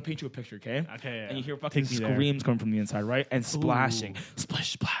 I'm gonna paint you a picture, okay? Okay, yeah. And you hear fucking Take me there. screams coming from the inside, right? And splashing, Ooh.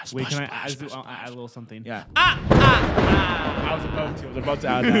 splash, splash. Wait, splash, can splash, I splash, I'll splash. add a little something? Yeah. I was about to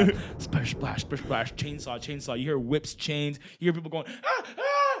add that. Splash, splash, splash, splash. Chainsaw. You hear whips, chains. You hear people going,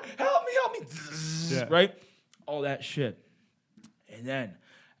 help me. Yeah. Right? All that shit. And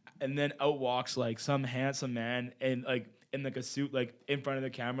then out walks like some handsome man and like in like a suit, like in front of the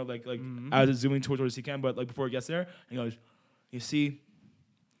camera, like as it's zooming towards where he can, but like before it gets there, and he goes, you see,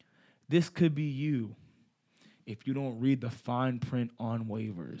 this could be you if you don't read the fine print on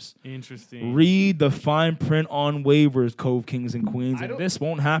waivers. Interesting. Read the fine print on waivers, Cove Kings and Queens, I and don't- this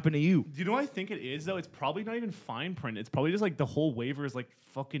won't happen to you. Do you know what I think it is though? It's probably not even fine print. It's probably just like the whole waiver is like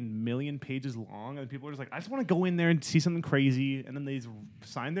fucking million pages long, and people are just like, I just want to go in there and see something crazy, and then they just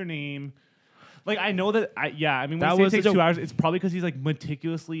sign their name. Like I know that. I mean, when That you say it was takes such a- 2 hours, it's probably because he's like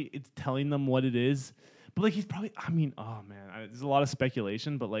meticulously. It's telling them what it is. But like he's probably. I mean, oh man, there's a lot of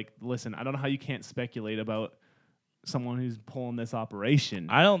speculation. But like, listen, I don't know how you can't speculate about someone who's pulling this operation.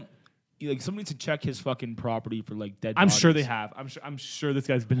 I don't. Like somebody needs to check his fucking property for like dead. I'm sure bodies. they have. I'm sure this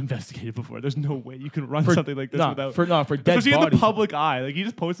guy's been investigated before. There's no way you can run For- something like this no, without for dead especially in the bodies. public eye. Like he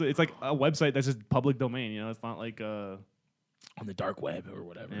just posted. It's like a website that's just public domain. You know, it's not like on the dark web or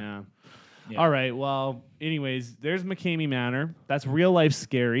whatever. yeah. Yeah. All right. Well, anyways, there's McCamey Manor. That's real life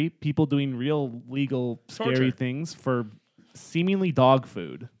scary. People doing real legal scary Torture. things for seemingly dog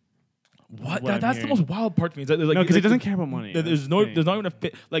food. What? What I'm That's the hearing. most wild part to me. It's like, No, because he doesn't care about money. There's That's no. the thing. There's not even a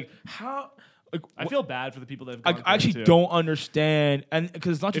fit. Like how? like I feel bad for the people that have I gone through it, actually too. don't understand, and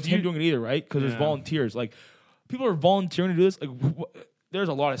because it's not just If him you- doing it either, right? Because there's Yeah. volunteers. Like people are volunteering to do this. Like there's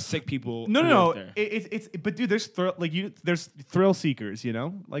a lot of sick people. No, who no, live no. there. It's but dude, there's there's thrill seekers, you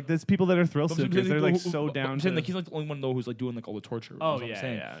know, like there's people that are thrill But I'm seekers. saying They're people like who- so I'm down saying to. like he's like the only one though who's like doing like all the torture. Oh, That's what I'm yeah,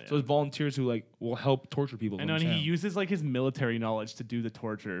 saying. yeah, So there's volunteers who like will help torture people. I know, and he uses like his military knowledge to do the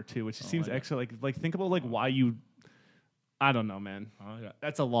torture too, which seems yeah. extra. Like think about like why you. I don't know, man. Oh, yeah.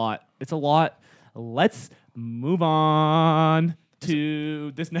 That's a lot. It's a lot. Let's move on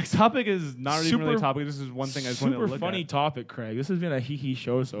to this next topic. Is not even really a Super- topic. This is one thing I just wanted to Super look funny at. topic, Craig. This has been a hee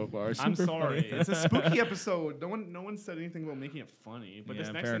show so far. I'm Super sorry. funny. It's a spooky episode. No one said anything about making it funny, but this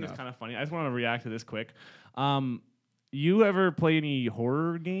Yeah, next fair thing is enough. kind of funny. I just want to react to this quick. You ever play any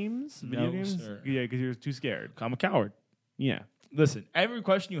horror games? Video No, games? sir. Yeah, because you're too scared. I'm a coward. Yeah. Listen, every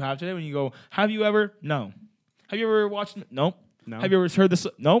question you have today when you go, have you ever? No. Have you ever watched? Nope. No. Have you ever heard this?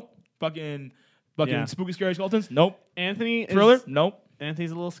 Nope. Fucking Yeah. spooky scary skeletons? Nope. Anthony Thriller? is, Nope.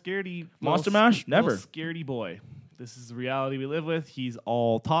 Anthony's a little scaredy. Monster little Mash? Never. Little scaredy boy. This is the reality we live with. He's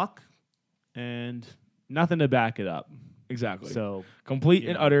all talk and nothing to back it up. Exactly. So, complete you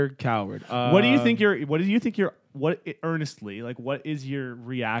and know. utter coward. what do you think earnestly, like, what is your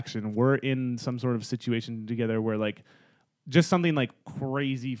reaction? We're in some sort of situation together where, like, just something like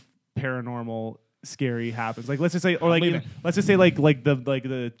crazy paranormal scary happens. Like let's just say, or like leaving. let's just say like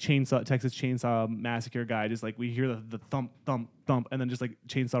the chainsaw Texas Chainsaw Massacre guy, just like we hear the thump thump thump and then just like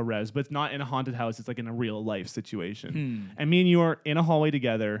chainsaw revs, but it's not in a haunted house, it's like in a real life situation. And me and you are in a hallway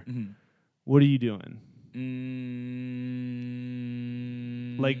together. What are you doing?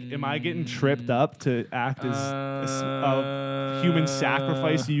 Like, am I getting tripped up to act as a human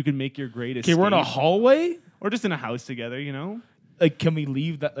sacrifice so you can make your great escape? Okay, we're in a hallway. Or just in a house together, you know? Like, can we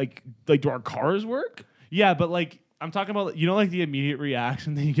leave that? Like, do our cars work? Yeah, but like I'm talking about, you know, like the immediate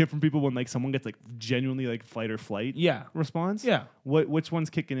reaction that you get from people when like someone gets like genuinely like fight or flight Yeah. response. Yeah. Which one's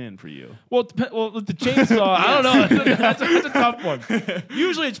kicking in for you? Well, with the chainsaw, I don't know. That's a tough one.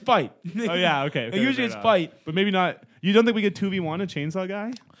 Usually it's fight. Oh yeah, okay. Usually it's fight. but maybe not. You don't think we get 2v1 a chainsaw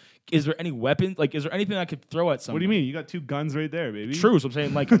guy? Is there any weapons? Like, is there anything I could throw at someone? What do you mean? You got two guns right there, baby. True. So I'm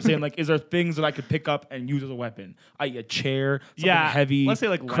saying, like, is there things that I could pick up and use as a weapon? A chair, something Yeah, heavy. Let's say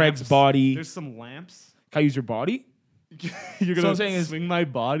like Craig's lamps. body. There's some lamps. Can I use your body? You're So gonna I'm saying is, swing my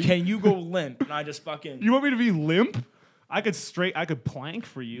body. Can you go limp and I just fucking? You want me to be limp? I could plank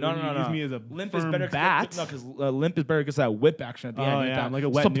for you. No, and no, you no. Use me as a limp firm is better. bat. No, because limp is better because that whip action at the end. Oh like yeah, that. I'm like a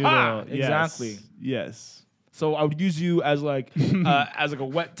wet Spa! noodle. Exactly. Yes. So I would use you as like as like a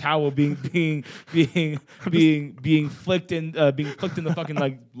wet towel being flicked in the fucking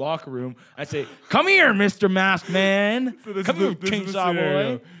like locker room. I'd say, "Come here, Mr. Masked Man. Come here, chainsaw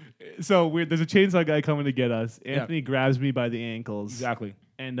boy." So there's a chainsaw guy coming to get us. Anthony grabs me by the ankles. Exactly.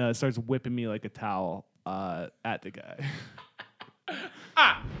 And starts whipping me like a towel at the guy.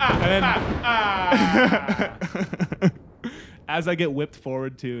 As I get whipped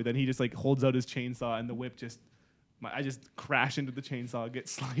forward too, then he just like holds out his chainsaw and the whip I just crash into the chainsaw, get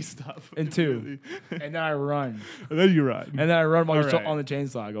sliced up. In two. And then I run. And then you run. And then I run while you're still Alright. on the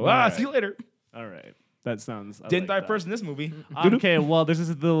chainsaw. I go, Alright. see you later. All right. That sounds. I Didn't like die that. first in this movie. Okay, well, this is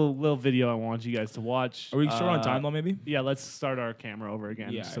a little video I want you guys to watch. Are we short on time though, maybe? Yeah, let's start our camera over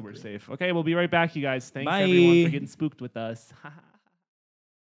again Yeah, so I we're agree. safe. Okay, we'll be right back, you guys. Thanks Bye. everyone for getting spooked with us.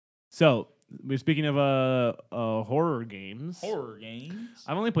 So, we're speaking of horror games. Horror games.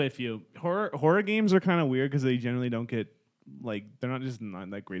 I've only played a few. Horror games are kind of weird because they generally don't get they're not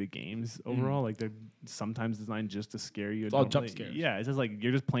that great at games overall. Like they're sometimes designed just to scare you. It's all jump scares. Yeah, it's just like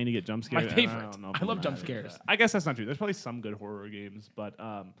you're just playing to get jump scared. My and favorite. I don't know if I love I'm jump mad at scares. that. I guess that's not true. There's probably some good horror games, but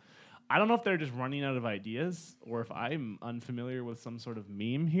I don't know if they're just running out of ideas or if I'm unfamiliar with some sort of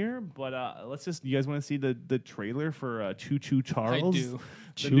meme here. But you guys want to see the trailer for Choo Choo Charles? I do.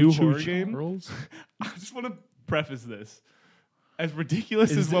 The new horror game. I just want to preface this. As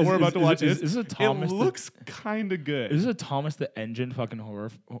ridiculous as what we're about to watch is, it Thomas? It looks kind of good. Is it a Thomas the Engine fucking horror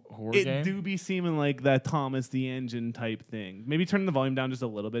It game? do be seeming like that Thomas the Engine type thing. Maybe turn the volume down just a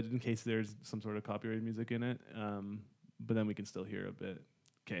little bit in case there's some sort of copyrighted music in it. But then we can still hear a bit.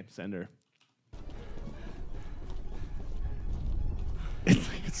 Okay, sender. It's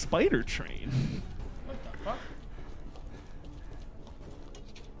like a spider train. What the fuck?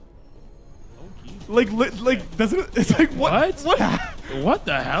 Like doesn't it, it's like what? What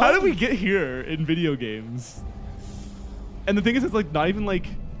the hell? How did we get here in video games? And the thing is, it's like not even like.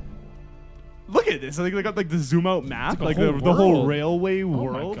 Look at this! Like they got like the zoom out map, like like a the whole whole world. railway my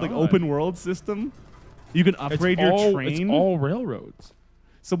world, like God. open world system. You can upgrade your train. It's all railroads.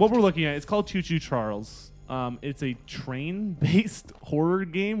 So what we're looking at, it's called Choo Choo Charles. It's a train-based horror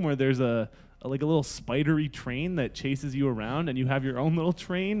game where there's a like a little spidery train that chases you around, and you have your own little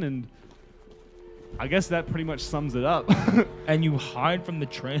train, and I guess that pretty much sums it up. And you hide from the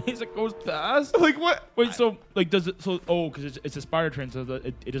train as it goes past. Like what? Wait, so like does it? So because it's a spider train, so that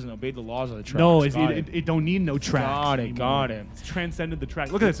it doesn't obey the laws of the track. No, Got it don't need no tracks. Got it. anymore. Got it. It's transcended the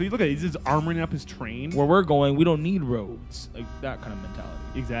track. Look at this. So you look at it. He's just armoring up his train. Where we're going, we don't need roads. Like that kind of mentality.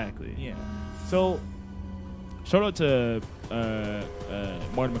 Exactly. Yeah. So Shout out to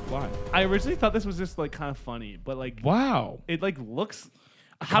Martin McFly. I originally thought this was just like kind of funny, but like Wow. it like looks.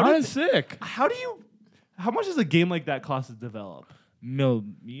 How does sick? How much does a game like that cost to develop?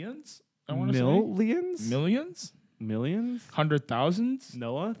 Millions? I want to say. Millions? Millions? Millions? 100,000s?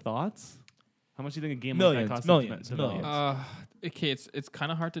 Noah, thoughts? How much do you think a game Millions, like that costs millions, to develop? millions. Okay, it's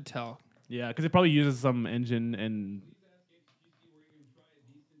kind of hard to tell. Yeah, because it probably uses some engine and.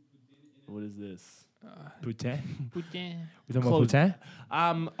 What is this? Poutine? But yeah. We talking Close. about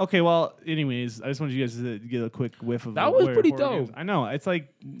poutine? Okay, well, anyways, I just wanted you guys to get a quick whiff of That was horror pretty games. dope. I know. It's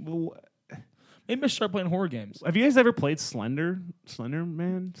like. Maybe I should start playing horror games. Have you guys ever played Slender? Slender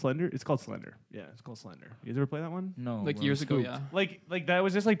Man? Slender? It's called Slender. Yeah, it's called Slender. You guys ever play that one? No. Like bro, years ago, scooped. yeah. Like that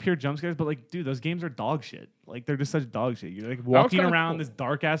was just like pure jump scares, but like, dude, those games are dog shit. Like they're just such dog shit. You're like walking kinda around cool. this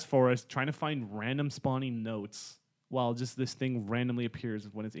dark ass forest trying to find random spawning notes while just this thing randomly appears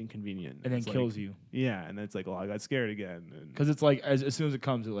when it's inconvenient. And then it's kills like, you. Yeah, and then it's like, oh, I got scared again. And Because it's like, as soon as it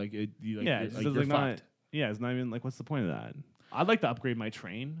comes, it like, you like, yeah, you're, it's like, just you're like not. fucked. Yeah, it's not even like, what's the point of that? I'd like to upgrade my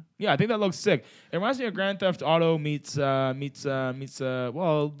train. Yeah, I think that looks sick. It reminds me of Grand Theft Auto meets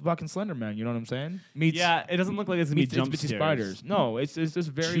well, fucking Slender Man. You know what I'm saying? Meets Yeah, it doesn't look like it's gonna be meets jump Itsy scares. spiders. No, it's just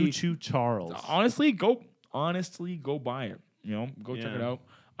very. Choo Choo Charles. Honestly, go buy it. You know, go check Yeah. it out.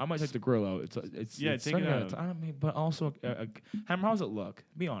 I might take the grill out. It's Yeah, it's take it something out. I mean, but also, Hammer, how's it look?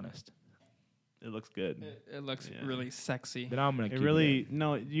 Be honest. It looks good. It looks Yeah. really sexy. Then I'm gonna. It keep really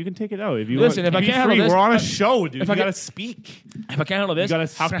no. You can take it out if you Listen, want. if I Be can't handle free, this, we're on a if- show, dude. if You I gotta get- speak. If I can't handle this, You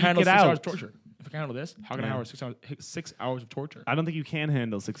gotta how can I speak handle it 6 hours out. of torture? If I can't handle this, how can I Yeah. handle 6 hours of torture? I don't think you can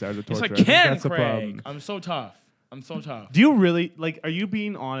handle 6 hours of Yes, torture. I think can, that's the Craig. problem. I'm so tough. I'm so tough. Do you really like? Are you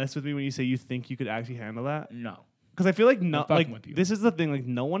being honest with me when you say you think you could actually handle that? No. Because I feel like no, fucking like with you. this is the thing. Like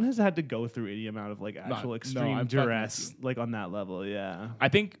no one has had to go through any amount of like actual no, extreme I'm fucking with duress like on that level. Yeah. I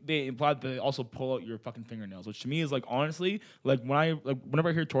think they implied they also pull out your fucking fingernails, which to me is like honestly, like whenever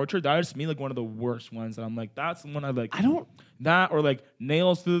I hear torture, that is to me like one of the worst ones. And I'm like, that's the one I like. I don't- that or like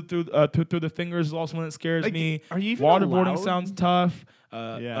nails through the fingers is also one that scares Like, me. are you even Waterboarding allowed? sounds tough.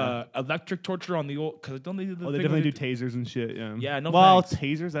 Yeah. Electric torture on the old because don't they do the Oh, they thing definitely where do tasers and shit. Yeah. Yeah, no Well, thanks.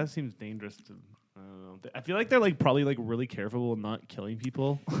 tasers that seems dangerous to. I don't know. I feel like they're like probably like really careful with not killing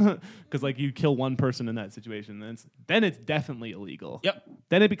people because like you kill one person in that situation, then it's definitely illegal. Yep.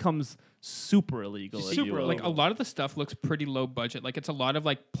 Then it becomes super illegal. if you Super. will. Like a lot of the stuff looks pretty low budget. Like it's a lot of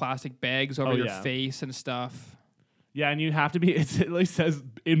like plastic bags over Oh, your yeah. face and stuff. Yeah, and you have to be. It like says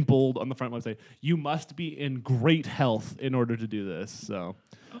in bold on the front website. You must be in great health in order to do this. So,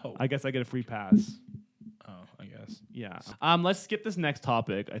 Oh. I guess I get a free pass. Oh, I guess. Yeah. Let's skip this next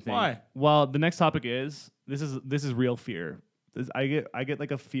topic. I think. Why? Well, the next topic is this is real fear. I get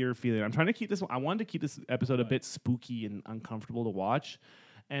like a fear feeling. I'm trying to keep this. I wanted to keep this episode a bit spooky and uncomfortable to watch.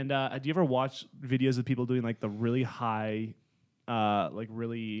 And do you ever watch videos of people doing like the really high, like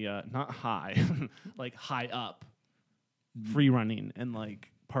really not high, like high up, free running and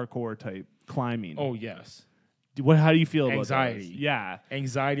like parkour type climbing? Oh yes. How do you feel about Anxiety. those? Yeah.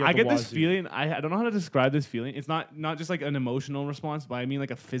 Anxiety. I at the get this wazoo. feeling. I don't know how to describe this feeling. It's not just like an emotional response, but I mean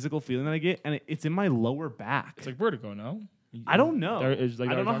like a physical feeling that I get, and it's in my lower back. It's like vertigo. No. I don't know. There is, like,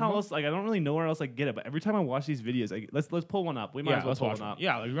 I don't know that how what else. Like I don't really know where else I get it. But every time I watch these videos, let's pull one up. We might as well let's pull watch one it. up.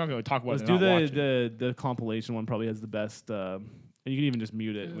 Yeah, like, we're not going to talk about Let's it. do and not watch it. the compilation one. Probably has the best. And you can even just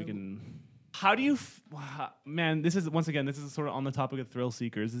mute it. We can. How do you, man? This is once again. This is sort of on the topic of thrill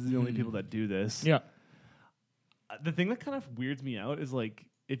seekers. This is the only people that do this. Yeah. The thing that kind of weirds me out is like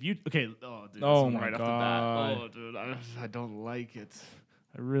if you dude, Oh this my right God. off the bat. Oh dude, I don't like it.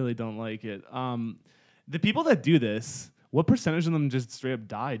 I really don't like it. The people that do this, what percentage of them just straight up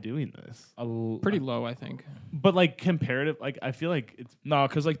die doing this? Pretty low, I think. But like comparative, like I feel like it's No,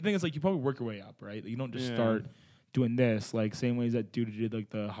 because like the thing is like you probably work your way up, right? Like, you don't just Yeah. start doing this like same ways that dude did like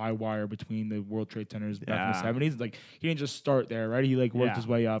the high wire between the World Trade Centers back in the Yeah. 70s. Like he didn't just start there, right? He like worked Yeah. his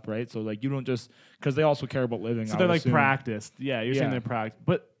way up, right? So like you don't just because they also care about living. so I they're would like assume. practiced. Yeah, you're saying Yeah. they're practiced,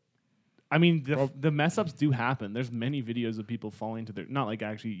 but I mean, the mess ups do happen. There's many videos of people falling to their not like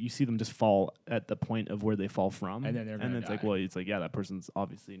actually you see them just fall at the point of where they fall from, And then they're gonna it's like, die. well, it's like yeah, that person's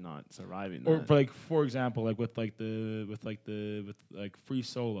obviously not surviving. Or that. for like, for example, like with Free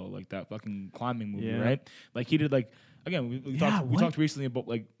Solo, like that fucking climbing movie, Yeah. right? Like he did like again, we Yeah, we what? talked recently about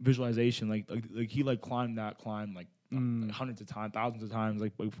like visualization, like he like climbed that climb like Mm. hundreds of times, thousands of times,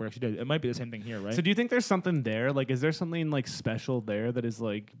 like before he actually did. It might be the same thing here, right? So do you think there's something there? Like, is there something like special there that is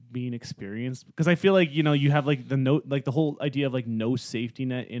like being experienced? Because I feel like you have like the whole idea of like no safety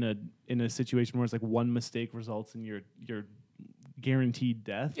net in a situation where it's like one mistake results in your guaranteed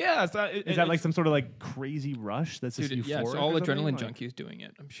death. yeah, it's not, Is that like some sort of like crazy rush that's just Dude, euphoric? yeah, it's or all something? adrenaline Like- junkies doing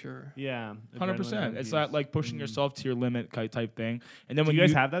it. I'm sure. Yeah, 100%. It's that like pushing Mm. yourself to your limit type thing. And then Do when you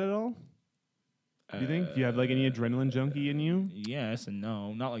guys have that at all? Do you think? Do you have like any Uh, adrenaline junkie in you? Yes and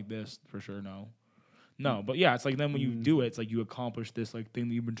no, not like this for sure. No, but yeah, it's like then when you do it, it's like you accomplish this like thing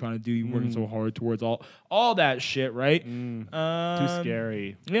that you've been trying to do. You're working so hard towards all that shit, right? Too Too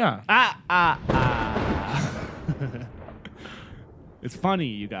scary. Yeah, It's funny,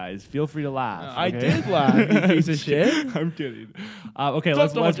 you guys. Feel free to laugh. I okay? did laugh. You piece of shit. I'm kidding. Okay,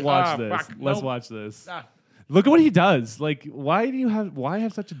 Just let's don't- watch ah, this. fuck, Let's nope. watch this. Ah. Look at what he does. Like, why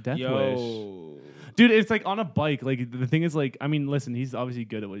have such a death wish? Yo, Dude, it's like on a bike. Like the thing is like, I mean, listen, he's obviously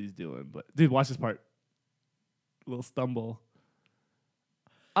good at what he's doing, but dude, watch this part. Little stumble.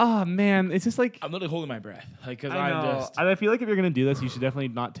 Ah, man, it's just like I'm literally holding my breath, like because I I'm know. just. And I feel like if you're gonna do this, you should definitely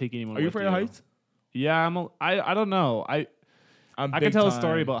not take anyone. Are you with afraid of heights? Yeah, I don't know. I can tell a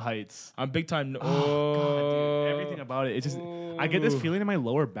story about heights. I'm big time. Oh, God, dude. Everything about it. It's just I get this Ooh. feeling in my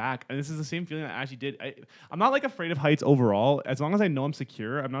lower back, and this is the same feeling I actually did. I'm not like afraid of heights overall. As long as I know I'm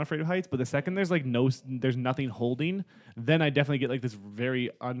secure, I'm not afraid of heights. But the second there's nothing holding, then I definitely get like this very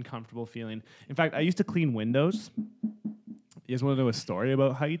uncomfortable feeling. In fact, I used to clean windows. You guys want to know a story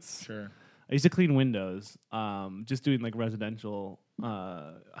about heights? Sure. I used to clean windows, just doing like residential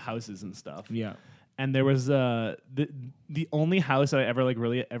houses and stuff. Yeah. And there was the only house that I ever like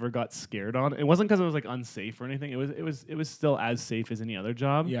really ever got scared on. It wasn't because it was like unsafe or anything. It was still as safe as any other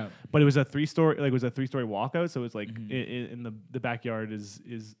job. Yeah. But it was a 3-story walkout. So it was like in the backyard is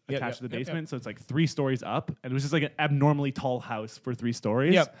Yep, attached to the yep, yep, basement. So it's like 3 stories up, and it was just like an abnormally tall house for 3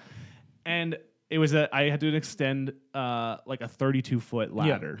 stories. Yep. And it was I had to extend like a 32-foot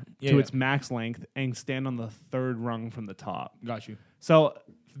ladder Yeah, to yeah. its max length and stand on the 3rd rung from the top. Got you. So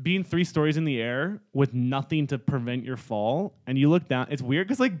being 3 stories in the air with nothing to prevent your fall, and you look down, it's weird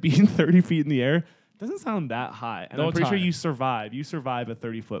because like being 30 feet in the air doesn't sound that high. And No, I'm it's pretty sure high. you survive. You survive a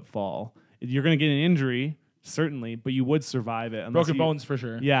 30-foot fall. You're gonna get an injury, certainly, but you would survive it. Unless Broken you- bones for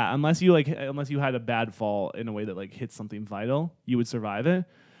sure. Yeah, unless you had a bad fall in a way that like hits something vital, you would survive it.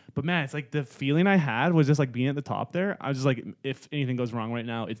 But man, it's like the feeling I had was just like being at the top there. I was just like, if anything goes wrong right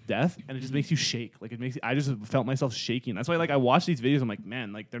now, it's death, and it just makes you shake. Like I just felt myself shaking. That's why like I watch these videos. I'm like,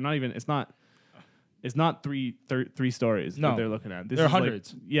 man, like they're not even. It's not three stories No. that they're looking at. This They're is like-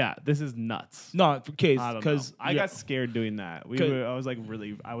 hundreds. yeah, this is nuts. No, okay, I don't know. because I got scared doing that. Okay. I was like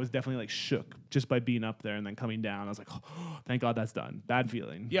I was definitely like shook just by being up there and then coming down. I was like, oh, thank God that's done. Bad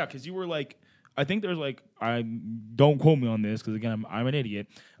feeling. Yeah, because you were like, I think there's like, I don't quote me on this because again, I'm an idiot.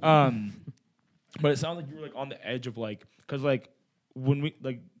 But it sounds like you were like on the edge of like, because like when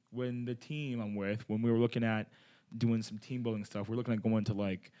the team I'm with, when we were looking at doing some team building stuff, we're looking at going to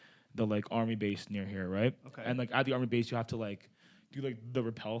like the like army base near here, right? Okay. And like at the army base, you have to like do like the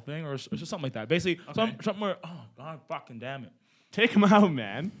rappel thing or just something like that. Basically, something where, oh God, fucking damn it. Take them out,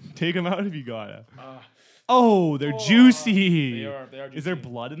 man. Take them out if you gotta. Oh, they're juicy. They are Is there juicy.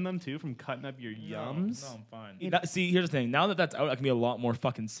 blood in them too from cutting up your yums? No, I'm fine. Now, see, here's the thing. Now that that's out, I can be a lot more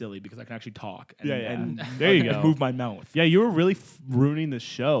fucking silly because I can actually talk. And, Yeah, yeah. and There you and go. move my mouth. Yeah, you were really ruining the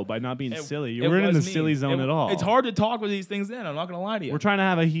show by not being silly. You It weren't in the was me. silly zone at all. It's hard to talk with these things in. I'm not gonna lie to you. We're trying to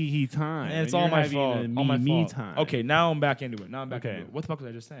have a hee time. and it's and all you're my having fault. a All my me fault. time. Okay, now I'm back into it. Okay. Into it. What the fuck was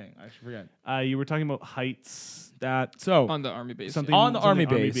I just saying? I actually forget. You were talking about heights. On the army base. Something On the army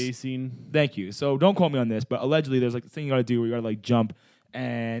army base. basing. Thank you. So don't quote me on this, but allegedly there's like this thing you gotta do where you gotta like jump,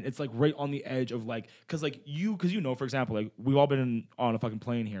 and it's like right on the edge of like, cause you know, for example, like we've all been on a fucking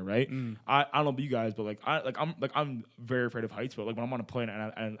plane here, right? I don't know about you guys, but I'm very afraid of heights, but like when I'm on a plane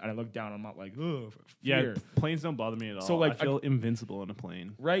and I look down, I'm not like, ugh, Yeah, fear. planes don't bother me at all. So, like, I feel invincible in a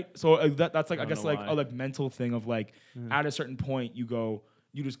plane. Right? So that's like I don't guess know like why. a like mental thing of like at a certain point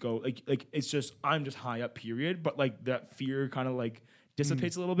you just go like it's just I'm just high up period, but like that fear kind of like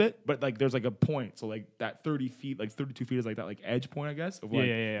dissipates a little bit, but like there's like a point, so like that 30 feet, like 32 feet is like that like edge point, I guess, of like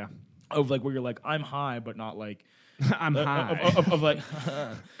Yeah. of like where you're like I'm high but not like I'm high. of like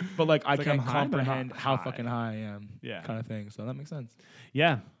but like I like I'm can't high, but not comprehend how high. fucking high I am, Yeah. kind of thing. So that makes sense.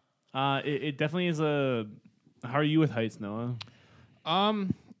 Yeah. It definitely is a. How are you with heights, Noah?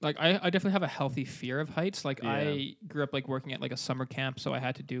 Like I definitely have a healthy fear of heights. Like Yeah. I grew up like working at like a summer camp, so I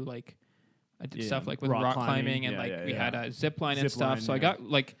had to do like I did Yeah, stuff like with rock rock climbing. climbing and Yeah, like yeah, we yeah. had a zip line and Zip stuff. line, So I yeah. got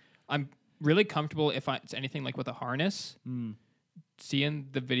like I'm really comfortable if it's anything like with a harness. Seeing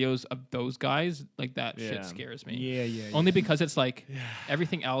the videos of those guys, like that Yeah. shit scares me. Yeah. Only because it's like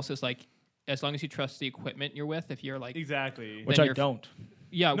everything else is like as long as you trust the equipment you're with, if you're like Exactly. Which then I you're don't.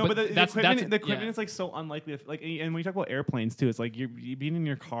 yeah, No, but the equipment, the yeah. equipment is like so unlikely. Like, and when you talk about airplanes too, it's like you being in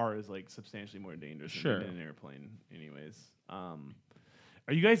your car is like substantially more dangerous Sure. than being in an airplane. Anyways,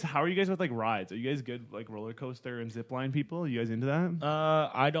 are you guys? How are you guys with like rides? Are you guys good like roller coaster and zip line people? Are you guys into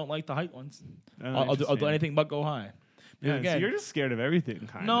that? I don't like the height ones. Oh, I'll do interesting. anything but go high. Yeah, Again, so you're just scared of everything,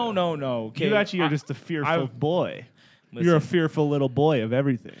 kind no. Okay, You actually are I- just a fearful I- boy. You're a Listen. fearful little boy of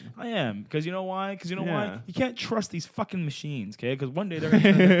everything. I am, because you know why? Because you know Yeah. why? You can't trust these fucking machines, okay? Because one day they're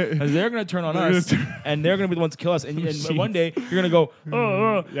gonna turn on They're us, gonna turn- and they're gonna be the ones to kill us. And Machines. one day you're gonna go,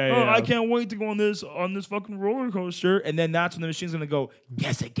 Yeah. I can't wait to go on this fucking roller coaster. And then that's when the machine's gonna go,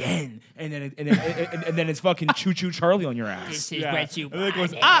 guess again. And then then it's fucking Choo Choo Charlie on your ass. Yeah. And then it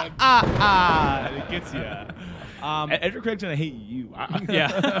goes and it gets you. Edgar Craig's gonna hate you.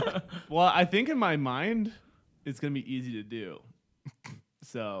 Yeah. Well, I think in my mind, it's gonna be easy to do.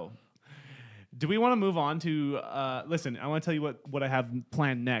 So, do we want to move on to? Listen, I want to tell you what I have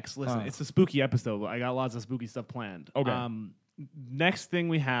planned next. Listen, it's a spooky episode. I got lots of spooky stuff planned. Okay. Next thing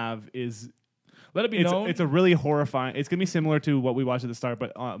we have is Let it be it's known. a really horrifying. It's gonna be similar to what we watched at the start,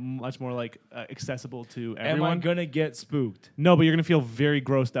 but much more like accessible to Am everyone. I gonna get spooked? No, but you're gonna feel very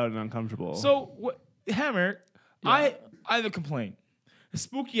grossed out and uncomfortable. So what, Hammer? I have a complaint. A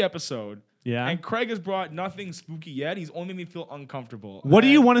spooky episode. yeah. And Craig has brought nothing spooky yet. He's only made me feel uncomfortable. What do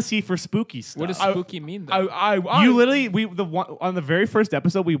And you want to see for spooky stuff? What does I- spooky mean though? I You literally on the very first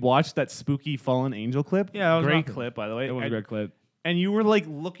episode we watched that spooky fallen angel clip. Yeah, that was great nothing. clip by the way. It was a and, great clip. and you were like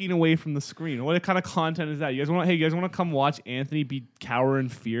looking away from the screen. What kind of content is that? You guys want? Hey, you guys want to come watch Anthony be cower in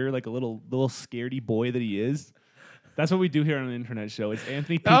fear like a little scaredy boy that he is? That's what we do here on an internet show. It's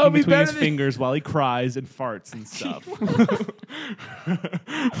Anthony That would peeking be between better his than- fingers while he cries and farts and stuff.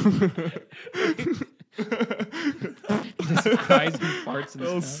 Just cries and farts and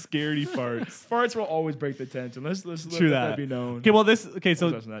Those stuff. scaredy farts. Farts will always break the tension. Let's True let that. be known. Okay, well, so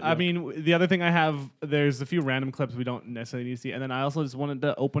That's not I joke. mean, the other thing I have, there's a few random clips we don't necessarily need to see, and then I also just wanted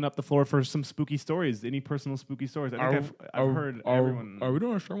to open up the floor for some spooky stories. Any personal spooky stories? I think I've heard everyone. Are we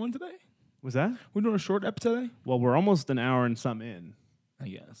doing a short one today? Was that? We're doing a short episode today. Well, we're almost an hour and some in. I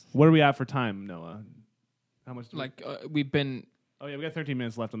guess. What are we at for time, Noah? How much? Like we've been oh yeah, we got 13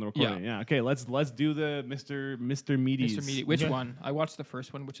 minutes left on the recording. Yeah. Okay, let's do the Mr. Meaties. Mr. Meaty. Which one? I watched the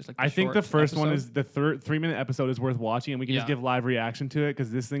first one, which is like the I think the short first one episode. is the 3-minute episode is worth watching, and we can just Yeah. give live reaction to it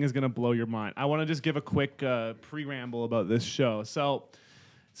because this thing is gonna blow your mind. I want to just give a quick pre-ramble about this show. So,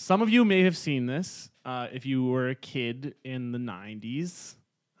 some of you may have seen this if you were a kid in the 90s.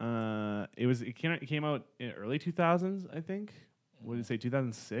 It came out in early 2000s, I think. What did it say?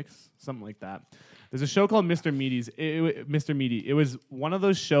 2006, something like that. There's a show called Mr. Meaties. Mr. Meaty. It was one of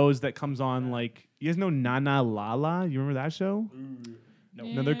those shows that comes on like you guys know Nana Lala. You remember that show? No.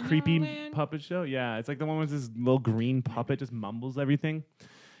 Another creepy puppet show. Yeah, it's like the one with this little green puppet just mumbles everything.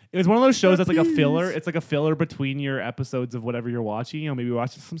 It was one of those shows that's like a filler. It's like a filler between your episodes of whatever you're watching. You know, maybe you're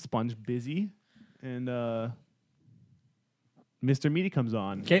watching some Sponge Busy, and Mr. Meaty comes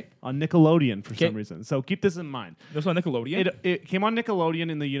on 'Kay. on Nickelodeon for 'Kay. some reason. So keep this in mind. This on Nickelodeon. It came on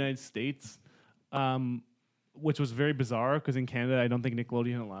Nickelodeon in the United States, which was very bizarre because in Canada I don't think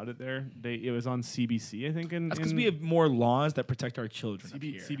Nickelodeon allowed it there. It was on CBC, I think. That's because we have more laws that protect our children. up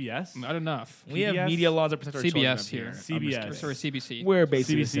here. CBS. Not enough. We have CBS? media laws that protect our children. CBS up here. here. CBS. Sorry, CBC. We're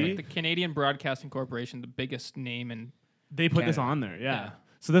basically CBC? the same. The Canadian Broadcasting Corporation, the biggest name in They put this Canada. on there, yeah. Yeah.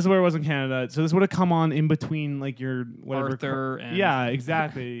 So this is where it was in Canada. So this would have come on in between like your whatever. Arthur and yeah,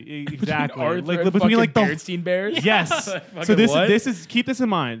 exactly, exactly. Arthur like and between like the fucking Berenstein Bears. yes. Fucking So what? this is keep this in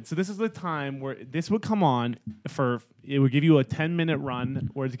mind. So this is the time where this would come on for. It would give you a 10-minute run,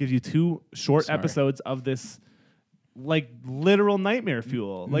 where it gives you 2 short Sorry. episodes of this. Like literal nightmare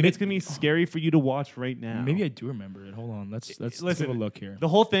fuel. Like it's gonna be scary for you to watch right now. Maybe I do remember it. Hold on. Let's Listen, have a look here. The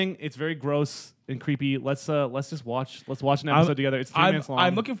whole thing, it's very gross and creepy. Let's just watch. Let's watch an episode together. It's 3 minutes long.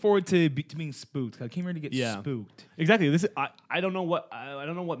 I'm looking forward to being spooked. I came here to get Yeah. spooked. Exactly. This is I don't know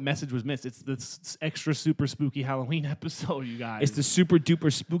what message was missed. It's this extra super spooky Halloween episode, you guys. It's the super duper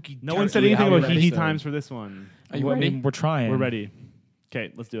spooky. no one said turkey anything about Halloween hee hee episode. times for this one. Are you Well, I ready? mean, we're trying. We're ready.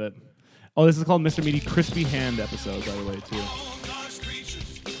 Okay, let's do it. Oh, this is called Mr. Meaty Crispy Hand episode, by the way, too.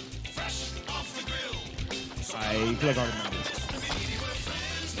 I feel like I already remember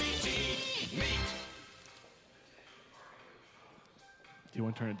this. you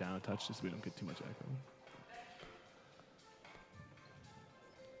want to turn it down a touch just so we don't get too much echo?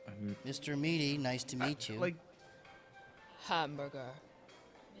 Mr. Meaty, nice to meet you. Like, Hamburger.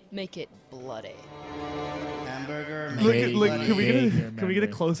 Make it bloody. Hamburger, look make at, it look, bloody. can we Vague can we get a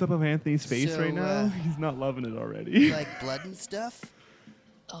remember. close up of Anthony's face So, right now? He's not loving it already. Like blood and stuff?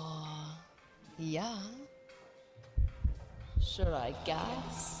 Yeah. Sure, I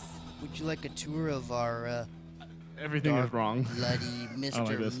guess. Would you like a tour of our Everything is wrong. bloody like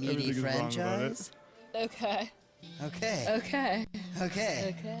Mr. this. Meaty Everything is wrong about it. franchise? Okay. Okay. Okay.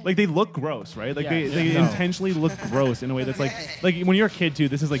 Okay. Okay. Like they look gross, right? Like Yeah, they no. intentionally look gross in a way that's like when you're a kid too.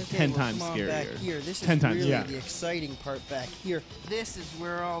 This is like Okay, 10 well, times come on back scarier. here. This 10 is times, really yeah. the exciting part back here. This is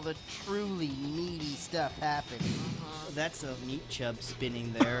where all the truly meaty stuff happens. That's a meat chub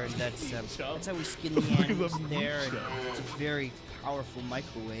spinning there, and that's how we skin the fuck is a animals meat there. And chub? it's a very powerful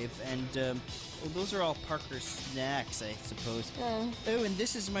microwave, and well, those are all Parker's snacks, I suppose. Oh, and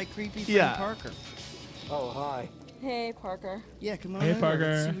this is my creepy friend Yeah. Parker. Oh, hi. Hey, Parker. Yeah, come on Hey, over. Let's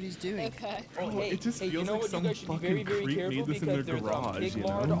Parker. see what he's doing. Okay. Oh, hey, it just hey, feels you know like what? some You guys should be fucking very, very creep careful made this in because their there's garage, pig you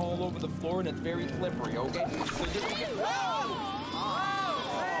lard know? all over the floor and it's very slippery, okay? So just be careful.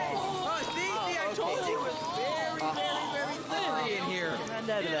 See, I told you it was very slippery in here. Hand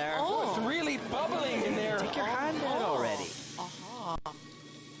out of there. Oh, it's really bubbling in there. Take your hand out already. I'm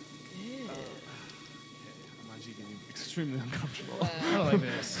actually getting extremely uncomfortable. I don't like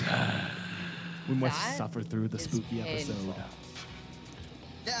this. We must That suffer through the is spooky painful. episode.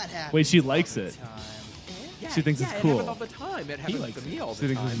 That happens. Wait, she all likes the it. time. She thinks it's it cool. happens all the time. It happens likes to me all She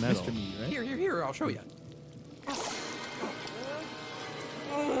the thinks it's time. metal. Mr. Me, right? Here, I'll show you.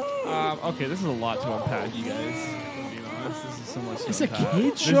 Okay, this is a lot to unpack, you guys. If I'm being honest, this is so much. It's to a unpack.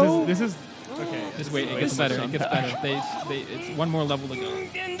 kid show? This is okay. Just wait, it Way gets too much better. to It gets unpack. better. It's one more level to go.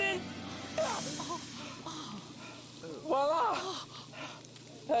 Voila!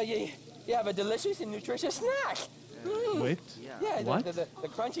 You have a delicious and nutritious snack. Wait. Yeah, What? the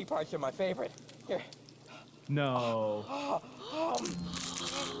crunchy parts are my favorite. Here. No.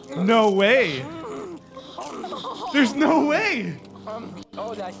 No way. There's no way.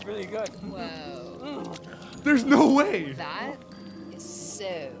 Oh, that's really good. Whoa. There's no way. That is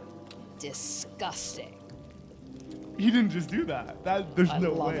so disgusting. He didn't just do that. There's I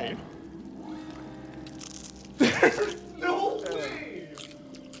no love way. it. There's no way.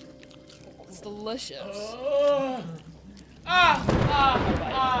 It's delicious. Sure.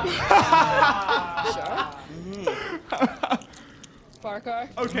 Parker.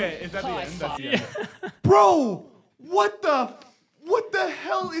 Okay, is that the High end? That's the five. end. Bro, what the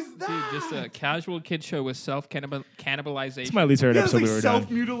hell is that? Dude, just a casual kid show with self-cannibalization. It's my least favorite That's episode like we've ever done.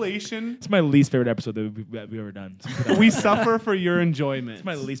 self-mutilation. It's my least favorite episode that we've ever done. We suffer for your enjoyment. It's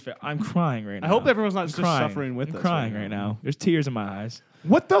my least favorite. I'm crying right now. I hope everyone's not I'm just crying. suffering with I'm us crying right now. There's tears in my eyes.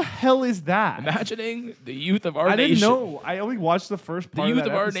 What the hell is that? Imagining the youth of our I nation. didn't know. I only watched the first The part youth of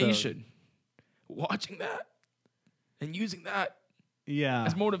of that our episode. nation. Watching that and using that Yeah.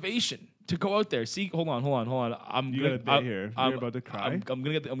 as motivation to go out there. See, hold on. I'm You gonna, got a bit here. You're about to cry? I'm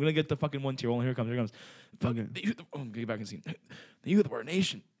gonna get the fucking one tear. Hold on, here it comes. Fucking the youth. Get back and see. The youth of our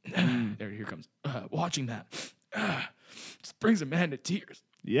nation. There, here it comes. Watching that just brings a man to tears.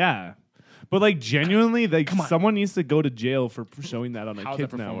 Yeah. But like genuinely, like someone needs to go to jail for showing that on a How's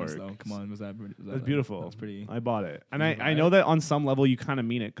kids that performance network. though? Come on, was that That's beautiful. That's pretty. I bought it, and I know that on some level you kind of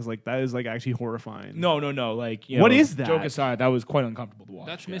mean it because like that is like actually horrifying. No. Like, you What know, is that? Joke aside, that was quite uncomfortable to watch.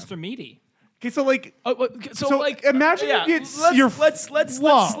 That's yeah. Mr. Meaty. Okay, so like So like, imagine you get let's, your let's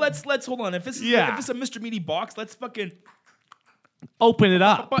Whoa. hold on. If this is Yeah. if it's a Mr. Meaty box, let's fucking open it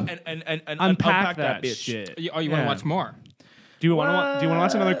up, and unpack that bitch. shit. You want to Yeah. watch more? Do you want to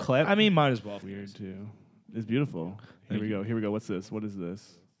watch another clip? I mean, might as well. weird too. It's beautiful. Here we go. What's this? What is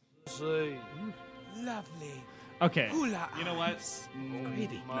this? Lovely. Okay. Hula You know what?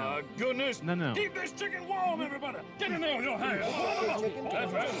 Gravy. No. Goodness. No. Keep this chicken warm, everybody. Get in there with your hands.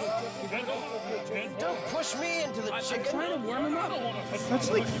 That's right. Don't push me into the chicken. I'm trying to warm him up. Such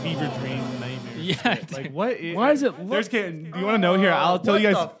like fever dream nightmare. Yeah. shit. Like what? Why is it? There's getting. Do you want to know here? I'll tell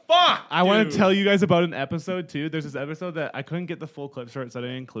you guys. Fuck. I want to tell you guys about an episode too. There's this episode that I couldn't get the full clips for it, so I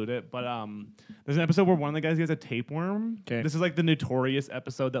didn't include it. But there's an episode where one of the guys gets a tapeworm. 'Kay. This is like the notorious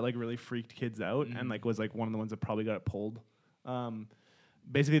episode that like really freaked kids out, and like was like one of the ones that probably got it pulled.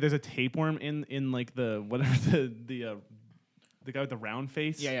 Basically, there's a tapeworm in like the whatever the guy with the round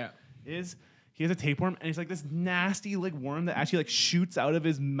face. Yeah. is. He has a tapeworm, and it's like this nasty like worm that actually like shoots out of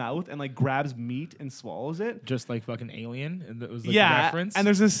his mouth and like grabs meat and swallows it. Just like fucking Alien, and that was like Yeah, the reference. and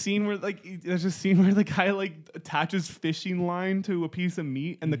there's a scene where the guy like attaches fishing line to a piece of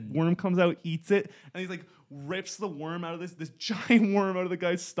meat, and the worm comes out, eats it, and he's like rips the worm out of this giant worm out of the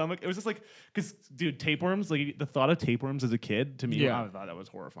guy's stomach. It was just like, because dude, tapeworms, like the thought of tapeworms as a kid to me, I thought that was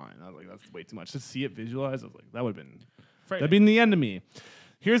horrifying. I was like, that's way too much to see it visualized. I was like, that would have been that'd been the end of me.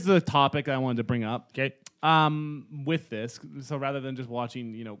 Here's the topic I wanted to bring up. Okay. With this, so rather than just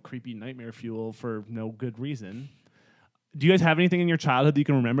watching, creepy nightmare fuel for no good reason, do you guys have anything in your childhood that you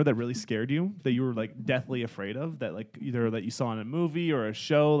can remember that really scared you, that you were like deathly afraid of, that like either that you saw in a movie or a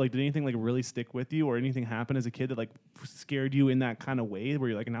show? Like, did anything like really stick with you, or anything happen as a kid that like scared you in that kind of way, where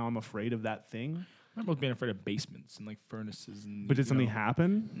you're like, now I'm afraid of that thing? I remember being afraid of basements and like furnaces. And But did something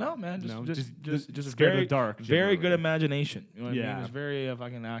happen? No, man. Just scared of very the dark. Very generally. good imagination. You know what I Yeah. mean? Just very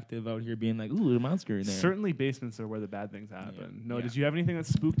fucking active out here, being like, ooh, a monster in there. Certainly, basements are where the bad things happen. No, Yeah. did you have anything that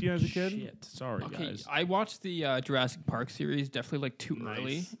spooked you as a kid? Shit. Sorry, Okay, guys. I watched the Jurassic Park series definitely like too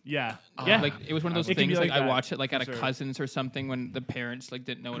early. Yeah, Like it was one of those It can be things like like I that, watched it like at for a sure. cousin's or something when the parents like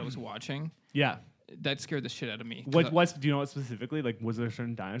didn't know what I was watching. yeah. That scared the shit out of me. 'Cause What do you know? What specifically? Like, was there a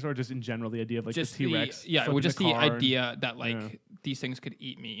certain dinosaur, or just in general the idea of like just the T-Rex? yeah, flipping just the car and- idea that like Yeah. these things could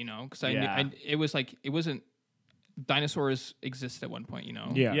eat me, because I, Yeah. it was like it wasn't dinosaurs existed at one point,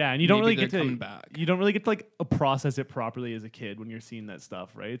 Yeah. Yeah, and you don't Maybe really they're get to coming back. you don't really get to like process it properly as a kid when you're seeing that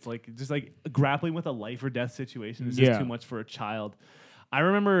stuff, right? It's like just like grappling with a life or death situation is just Yeah. too much for a child. I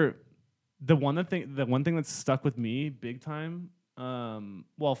remember the one thing that stuck with me big time.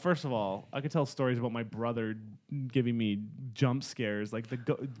 Well, first of all, I could tell stories about my brother giving me jump scares, like the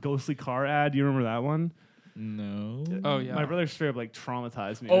ghostly car ad. Do you remember that one? No. Oh yeah. My brother straight up like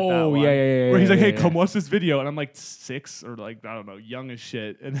traumatized me. with that Oh, one, yeah. Where he's like, yeah, "Hey, yeah. come watch this video," and I'm like 6 or like I don't know, young as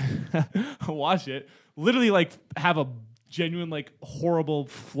shit, and I watch it. Literally, like have a genuine like horrible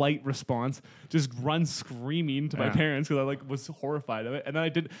flight response. Just run screaming to my Yeah. parents because I like was horrified of it, and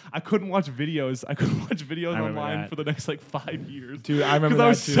then I couldn't watch videos. I couldn't watch videos remember online that. for the next like 5 years. Dude, I remember because I that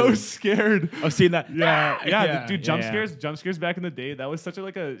was too. so scared. I've seen that. Yeah, dude, jump yeah. scares back in the day, that was such a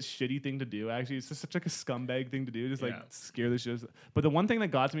shitty thing to do. Actually, it's just such like a scumbag thing to do, just like Yeah. scare the shit. But the one thing that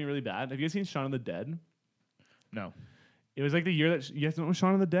got to me really bad, have you guys seen Shaun of the Dead? No. It was like the year that you guys know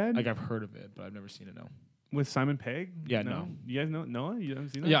Shaun of the Dead Like I've heard of it, but I've never seen it. No. with Simon Pegg. Yeah, no. You guys know Noah? You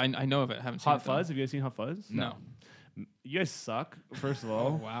haven't seen that? Yeah, I know of it. I haven't seen Hot it, though. Fuzz. Have you guys seen Hot Fuzz? No. You guys suck. First of Oh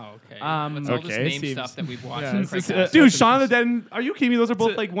all. wow. Okay. Um, That's all this okay, name seems- stuff that we've watched. Yeah, on it's- Craigslist. Dude, Shaun of the Dead. Are you kidding me? Those are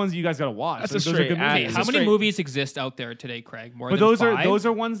both a- like ones you guys gotta watch. That's a Those are straight good ad. movies. It's How a many straight- movies exist out there today, Craig? More But than those five?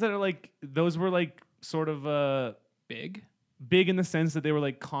 are ones that are like those were like sort of big. big in the sense that they were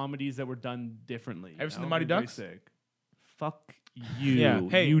like comedies that were done differently. Ever seen The Mighty Ducks? Sick. Fuck you. Yeah.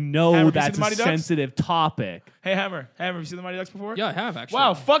 Hey, you Hammer, know have you that's seen The a Mighty Ducks? sensitive topic. Hey, Hammer, have you seen the Mighty Ducks before? Yeah, I have actually.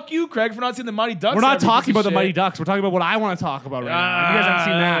 Wow, fuck you, Craig, for not seeing the Mighty Ducks. We're not every talking piece about of the Mighty shit. Ducks. We're talking about what I want to talk about right now. You guys haven't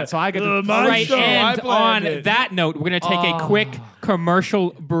seen that, so I get to. My All right, show, I and planned on it. that note, we're gonna take a quick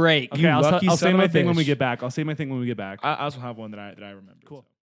commercial break. Okay, I'll lucky say son my of a thing when we bitch. get back. I'll say my thing when we get back. I also have one that I remember. Cool.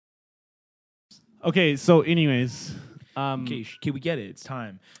 Okay, so anyways, Okay, we get it. It's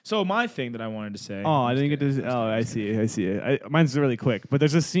time. So my thing that I wanted to say. Oh, I didn't get to. Oh, I see it. Mine's really quick, but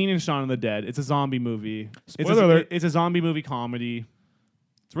there's a scene in Shaun of the Dead. It's a zombie movie. Spoiler alert. It's a zombie movie comedy.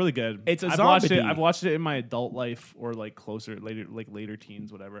 It's really good. It's a I've watched zombie. it. I've watched it in my adult life or like later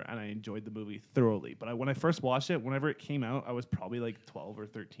teens, whatever, and I enjoyed the movie thoroughly. But when I first watched it, whenever it came out, I was probably like 12 or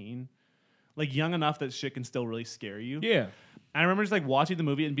 13, like young enough that shit can still really scare you. Yeah. And I remember just like watching the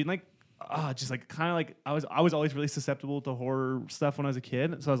movie and being like, just like kind of like I was always really susceptible to horror stuff when I was a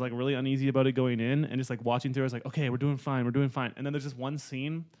kid, so I was like really uneasy about it going in, and just like watching through, I was like, okay, we're doing fine. And then there's this one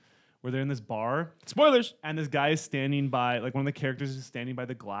scene where they're in this bar, Spoilers. and this guy is standing by, like one of the characters is standing by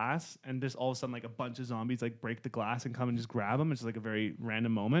the glass, and just all of a sudden like a bunch of zombies like break the glass and come and just grab him. It's just like a very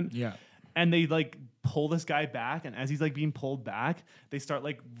random moment. Yeah. And they like pull this guy back, and as he's like being pulled back, they start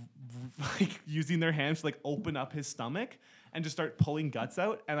like using their hands to like open up his stomach and just start pulling guts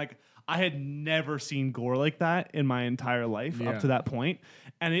out. And like I had never seen gore like that in my entire life up to that point,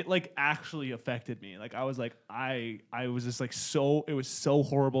 and it like actually affected me. Like I was like I was just like it was so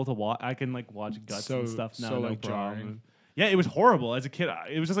horrible to watch. I can like watch guts and stuff now, so, no like, problem. jarring. Yeah, it was horrible as a kid.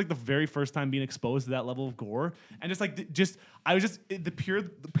 It was just like the very first time being exposed to that level of gore, and just like I was just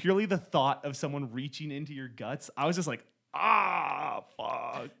purely the thought of someone reaching into your guts. I was just like,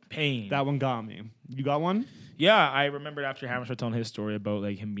 fuck, Pain. that one got me. You got one? Yeah, I remembered after Hammer started telling his story about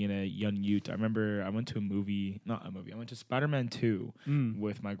like him being a young youth. I remember I went to I went to Spider-Man 2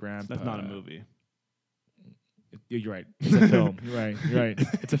 with my grandpa. That's not a movie. You're right. It's a film. You're right.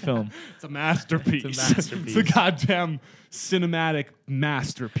 It's a film. It's a masterpiece. It's a masterpiece. It's a goddamn cinematic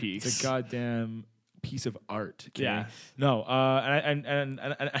masterpiece. It's a goddamn piece of art. Okay? Yeah. No. And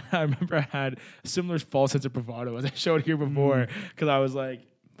I remember I had a similar false sense of bravado as I showed here before because I was like,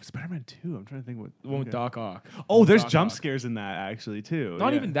 Spider-Man 2. I'm trying to think what the one with Doc Ock. Oh, there's Doc jump Ock. scares in that actually too.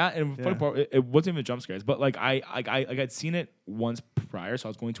 Not Yeah. even that. And the funny part, it wasn't even jump scares, but like I'd seen it once prior, so I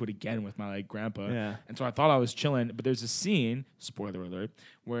was going to it again with my like grandpa. Yeah. And so I thought I was chilling, but there's a scene, spoiler alert,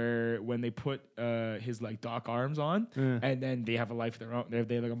 where when they put his like Doc arms on, and then they have a life of their own, they have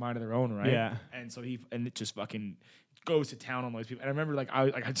like a mind of their own, right? Yeah. And so it just fucking goes to town on those people. And I remember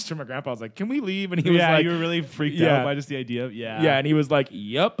I just turned to my grandpa. I was like, "Can we leave?" And he was like, you were really freaked Yeah. out by just the idea of yeah, and he was like,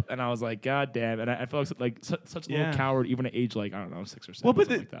 "Yep," and I was like, "God damn!" And I felt like such a Yeah. little coward, even at age like I don't know 6 or 7. well, but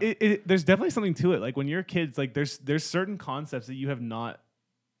something like that. there's definitely something to it. Like when you're kids, like there's certain concepts that you have not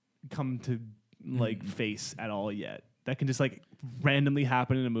come to like face at all yet. That can just like randomly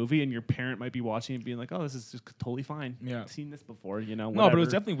happen in a movie, and your parent might be watching it, being like, "Oh, this is just totally fine. Yeah. I've seen this before." You know? No, but it was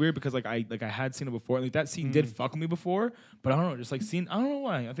whatever. definitely weird because I had seen it before. Like that scene did fuck with me before, but I don't know, just like seeing, I don't know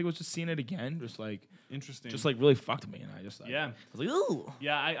why. I think it was just seeing it again, just like interesting. just like really fucked me, and I just like, Yeah. I was like, ooh.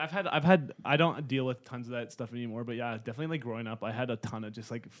 Yeah, I've had I don't deal with tons of that stuff anymore, but yeah, definitely like growing up, I had a ton of just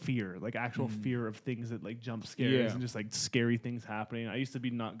like fear, like actual fear of things that like jump scares Yeah. and just like scary things happening. I used to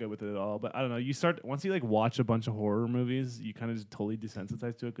be not good with it at all, but I don't know. You start once you like watch a bunch of horror movies, you kind of just totally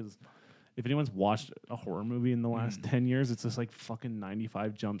desensitized to it because if anyone's watched a horror movie in the last 10 years, it's just like fucking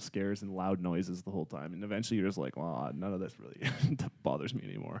 95 jump scares and loud noises the whole time, and eventually you're just like, well, none of this really bothers me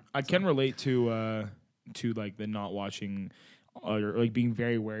anymore. I can relate to like the not watching or like being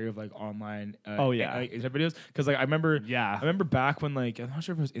very wary of like online internet videos because like I remember back when like I'm not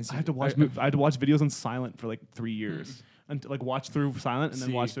sure if it was instant. I had to watch videos on silent for like 3 years. And like watch through silent and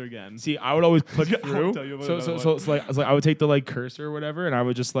then watch through again. See, I would always click I'll through. tell you about So another it's like I would take the like cursor or whatever, and I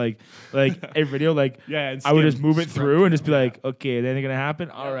would just like a video like and I would skim, just move it scrub through and just be like, okay, then it's gonna happen.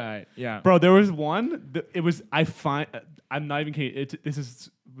 All right, yeah. Bro, there was one. I'm not even kidding.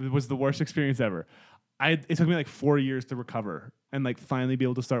 It was the worst experience ever. It took me like 4 years to recover and like finally be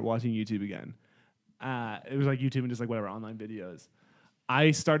able to start watching YouTube again. It was like YouTube and just like whatever online videos.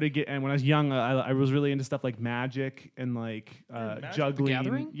 I started and when I was young, I was really into stuff like magic and like juggling. The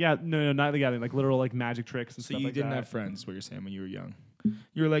Gathering? Yeah, no, not The Gathering. Like literal like magic tricks and So stuff you like didn't that. have friends, what you're saying, when you were young.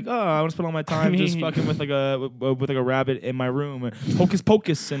 You were like, oh, I want to spend all my time just fucking with like a rabbit in my room, and hocus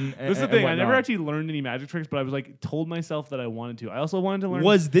pocus and. This is the thing. I never actually learned any magic tricks, but I was like told myself that I wanted to. I also wanted to learn.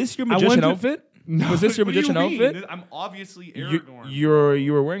 Was this your magician outfit? No, Was this your what do you magician mean? outfit? I'm obviously You, Aragorn.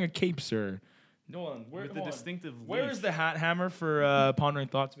 you were wearing a cape, sir. No one. With the distinctive Where leaf. is the hat hammer for pondering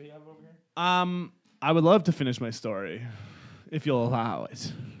thoughts we have over here? I would love to finish my story, if you'll allow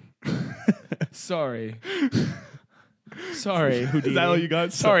it. Sorry. Sorry, Houdini. Is that all you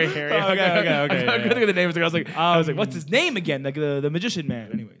got? Sorry, Harry. Oh, okay. I couldn't think of the names. I was like, what's his name again? Like the magician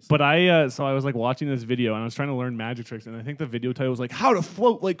man. Anyways. But so I was like watching this video and I was trying to learn magic tricks, and I think the video title was like "How to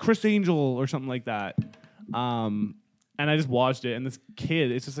Float Like Chris Angel" or something like that. And I just watched it, and this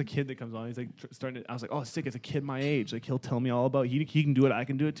kid, it's just a kid that comes on. He's like starting to, I was like, oh, sick, it's a kid my age. Like, he'll tell me all about, he can do it, I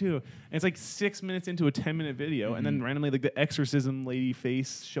can do it too. And it's like 6 minutes into a 10-minute video, and then randomly, like, the exorcism lady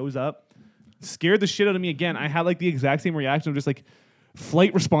face shows up. Scared the shit out of me again. I had, like, the exact same reaction of just, like,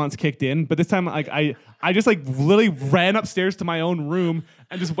 flight response kicked in, but this time, like, I just, like, literally ran upstairs to my own room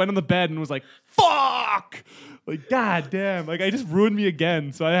and just went on the bed and was like, fuck! Like, god damn. Like, I just ruined me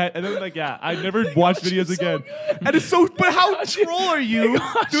again. So and then, like, yeah, I never watched videos again. And it's so, but how troll are you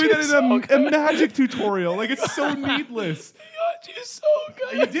doing that in a magic tutorial? Like, it's so needless. You so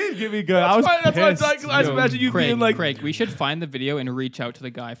good. You did give me good. I was That's why pissed. I imagine you being like. Craig, we should find the video and reach out to the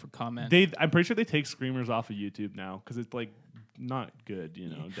guy for comment. I'm pretty sure they take screamers off of YouTube now because it's, like, not good, you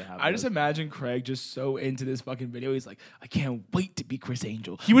know, to have I just those. imagine Craig just so into this fucking video. He's like, I can't wait to be Chris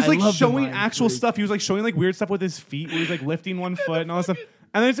Angel. He was I like love the showing mind actual freak." stuff. He was like showing like weird stuff with his feet, where he's like lifting one foot and all that stuff.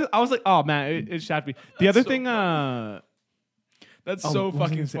 And then I was like, oh man, it shattered me. The other so thing, That's so what was I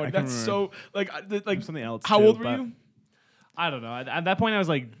fucking gonna say? I funny. can't That's remember. so like something else. How too, old were but you? I don't know. At that point, I was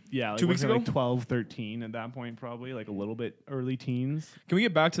like, yeah, like 2 weeks like ago? 12, 13 at that point, probably like a little bit early teens. Can we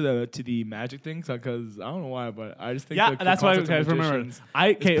get back to the magic thing? Because I don't know why, but I just think Yeah, the that's why I concept of remember. magicians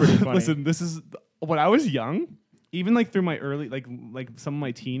Okay, pretty funny. listen, this is when I was young, even like through my early like some of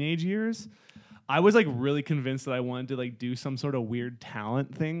my teenage years, I was like really convinced that I wanted to like do some sort of weird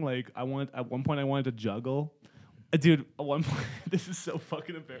talent thing. Like at one point I wanted to juggle. Dude, at one point, this is so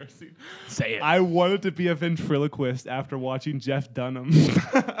fucking embarrassing. Say it. I wanted to be a ventriloquist after watching Jeff Dunham.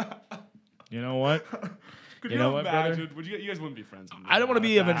 You know what? Could You know what, brother? imagine? Would you guys wouldn't be friends? I don't want to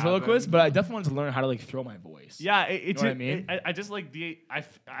be a ventriloquist, but I definitely wanted to learn how to like throw my voice. Yeah, it's know what I mean? I just like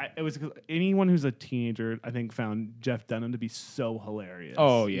it was 'cause anyone who's a teenager, I think, found Jeff Dunham to be so hilarious.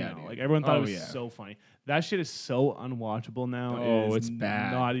 Oh, you yeah, know? dude. Like everyone thought Oh, it was yeah. so funny. That shit is so unwatchable now. Oh, It it's is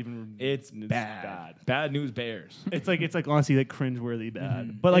bad. Not even. It's bad. Bad news bears. It's like honestly like cringeworthy bad.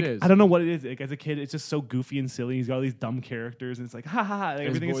 Mhm. But like It is. I don't know what it is. Like as a kid, it's just so goofy and silly. He's got all these dumb characters, and it's like ha ha ha. Like, His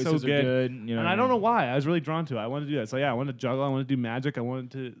everything is so voices are good. you know And what I don't mean? know why. I was really drawn to it. I wanted to do that. So yeah, I wanted to juggle. I wanted to do magic. I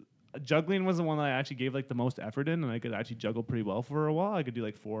wanted to. Juggling was the one that I actually gave like the most effort in, and I could actually juggle pretty well for a while. I could do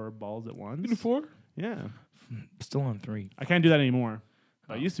like 4 balls at once. You do 4? Yeah, Still on 3. I can't do that anymore.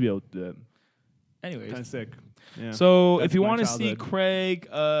 I used to be able to do it. Anyways. Kind of sick. Yeah. So That's if you my want to see childhood. Craig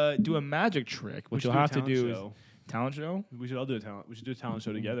do a magic trick, We what should you'll do a have to talent do is show. talent show. We should all do a talent. We should do a talent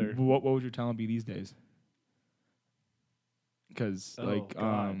show together. What would your talent be these days? Because Oh, like God.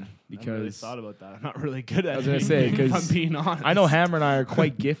 I haven't really because thought about that. I'm not really good at. I was gonna it, say, if 'cause I'm being honest. I know Hammer and I are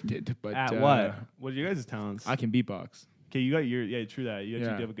quite gifted, but At what? What are you guys' talents? I can beatbox. Okay, you got your true that. You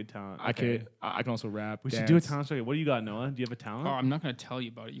actually Yeah. do have a good talent. I Okay. could. I can also rap. We should do a dance. talent show. What do you got, Noah? Do you have a talent? Oh, I'm not going to tell you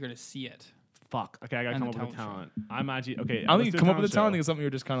about it. You're going to see it. Fuck. Okay, I gotta And come the up with a talent talent. I'm actually okay. I don't let's think do you a come up with a show. talent. I think it's something you're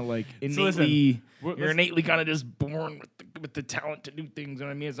just kind of like So listen, innately. we're- You're let's- innately kind of just born with the talent to do things. You know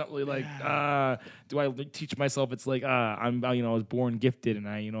what I mean? It's not really like do I teach myself? It's like I'm I was born gifted and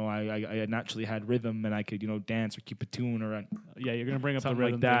I naturally had rhythm and I could dance or keep a tune or Yeah, you're gonna bring up the something like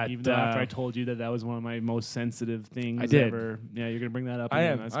rhythm that, thing, even though after I told you that was one of my most sensitive things I did. ever. Yeah, you're gonna bring that up. I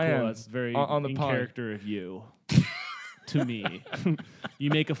again. am, That's I cool. am. That's very On the in pod. character of you. To me,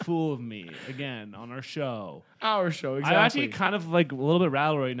 you make a fool of me again on our show. Our show, exactly. I'm actually kind of like a little bit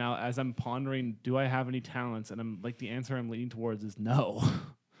rattled right now as I'm pondering, do I have any talents? And I'm like, the answer I'm leaning towards is no.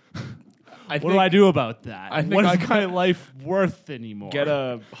 What do I do about that? I think What I is my got- life worth anymore? Get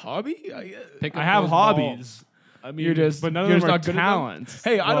a hobby. Pick I up have those hobbies. I mean, You're just but none you're of just them are not good at them? talents.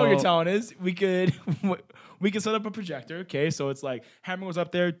 Hey, I know what your Well, talent is. We could set up a projector. Okay, so it's like Hammer goes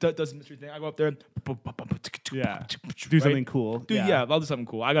up there, does the mystery thing. I go up there. Yeah. Do something cool. Dude, yeah, I'll do something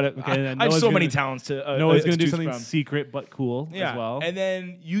cool. I got it. Okay, then I have Noah's so many gonna- talents to. Noah's gonna do choose something from. secret but cool Yeah, as well. and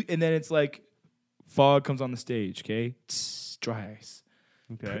then it's like fog comes on the stage. Okay, dry ice.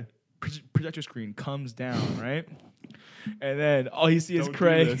 Okay. Projector screen comes down, right? And then all you see is Don't do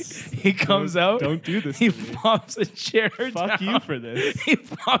Craig. this. He comes out. Don't do this He to me. pops a chair down. Fuck you for this. He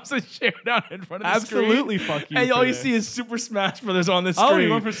pops a chair down in front of the screen. Absolutely fuck you And for all you this. see is Super Smash Brothers on the screen. Oh, you're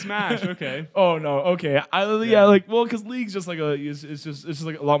going for Smash. Okay. Oh no. Okay. Because League's just like it's just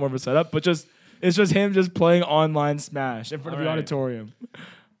like a lot more of a setup, but it's just him just playing online Smash in front of the All right. auditorium.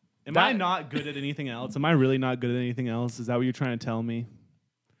 Am I not good at anything else? Am I really not good at anything else? Is that what you're trying to tell me?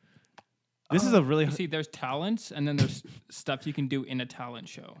 This is a really You see, there's talents, and then there's stuff you can do in a talent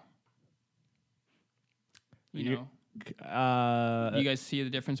show. You know, you guys see the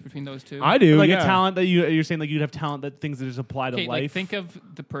difference between those two? I do. like yeah. a talent that you're saying like you'd have talent that things that just apply to Okay, life. like think of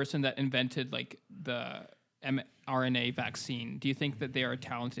the person that invented like the mRNA vaccine. Do you think that they are a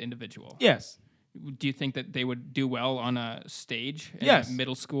talented individual? Yes. Do you think that they would do well on a stage in Yes. a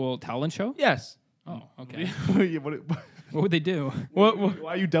middle school talent show? Yes. Oh, okay. What What would they do? What?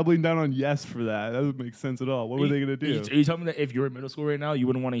 why are you doubling down on yes for that? That doesn't make sense at all. What were they gonna do? Are you telling me that if you're in middle school right now, you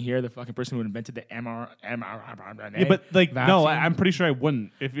wouldn't want to hear the fucking person who invented the mRNA? Yeah, but like no, vaccine? I'm pretty sure I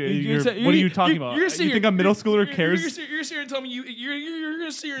wouldn't. If you're, saying- what are you talking about? You're You sitting think here- a middle schooler you're- cares? You're sitting here and telling me you're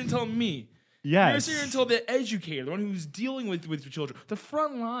gonna sit here and tell me. You're Yes. sitting here and tell the educator, the one who's dealing with your children, the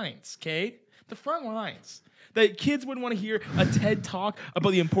front lines, okay? The front lines. That kids wouldn't want to hear a TED talk about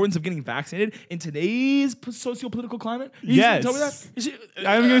the importance of getting vaccinated in today's socio-political climate. You Yes. tell me that?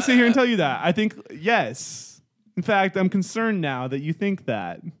 I'm going to sit here and tell you that. I think yes. In fact, I'm concerned now that you think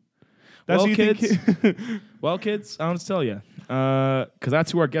that. That's Well, what you kids, think. well, kids, I want to tell you, because that's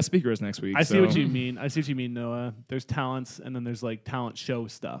who our guest speaker is next week. I see so- what you mean. I see what you mean, Noah. There's talents, and then there's like talent show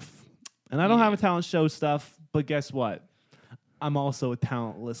stuff. And I don't have a talent show stuff, but guess what? I'm also a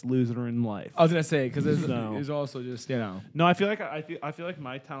talentless loser in life. I was gonna say because So- there's also just No, I feel like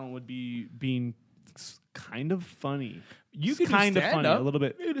my talent would be being kind of funny. you could kind do of funny, stand-up. a little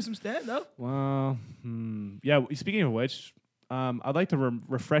bit. You could do some stand up. Well, yeah. Speaking of which, I'd like to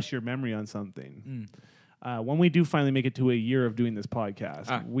refresh your memory on something. When we do finally make it to a year of doing this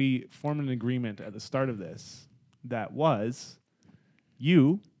podcast, we formed an agreement at the start of this that was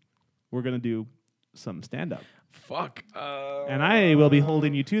you were going to do some stand up. Fuck. And I will be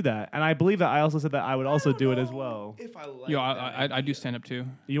holding you to that. And I believe that I also said that I would also do it as well. If I like Yo, I do stand up too.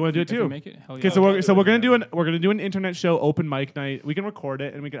 You want to do it If we too? make it, hell Okay, yeah. so we're gonna do an internet show, open mic night. We can record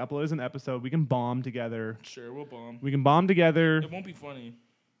it and we can upload it as an episode. We can bomb together. Sure, we'll bomb. We can bomb together. It won't be funny.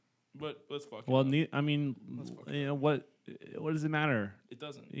 But let's fuck. Well, I mean, you know what? What does it matter? it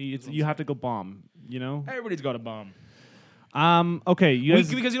doesn't. You have to go bomb. You know. Everybody's got a bomb. Okay. You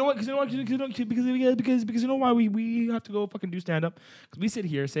guys. Because you know what? Because you know why we have to go fucking do stand up? Because we sit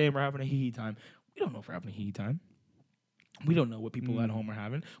here saying we're having a hee time. We don't know if we're having a hee time. We don't know what people at home are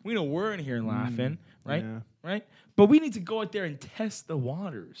having. We know we're in here laughing, right? Yeah. Right? But we need to go out there and test the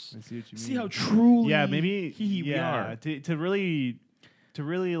waters. I see what you See mean. how truly maybe we are. to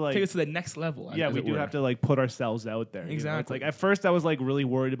really like Take us to the next level. yeah, as we it do were. have to like put ourselves out there. you know? It's Exactly. like at first I was like really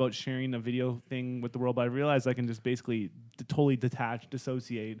worried about sharing a video thing with the world, but I realized I can just basically totally detach,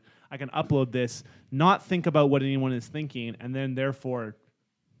 dissociate. I can upload this, not think about what anyone is thinking, and then therefore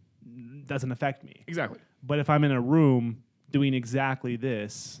doesn't affect me. Exactly. But if I'm in a room doing exactly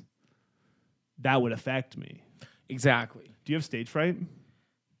this, that would affect me. Exactly. Do you have stage fright?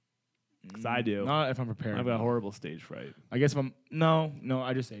 Because I do. Not if I'm prepared. I've got horrible stage fright. I guess if I'm no,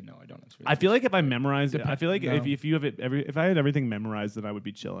 I just say no. I don't. I feel like if I memorize it, I feel like No. if you have it if I had everything memorized, then I would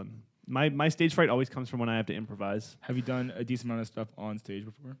be chilling. My stage fright always comes from when I have to improvise. Have you done a decent amount of stuff on stage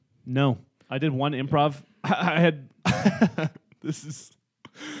before? No, I did one improv. I had this is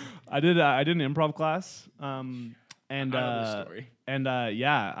I did an improv class. And I know this story. and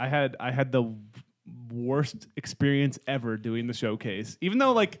yeah, I had the worst experience ever doing the showcase. Even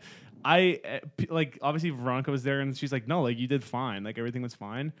though like like obviously Veronica was there and she's like, no, like you did fine, like everything was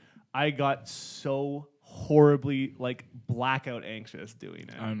fine. I got so horribly like blackout anxious doing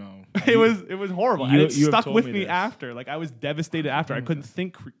it. I know. It was horrible. And it you have stuck told with me me this. after. Like I was devastated after. I couldn't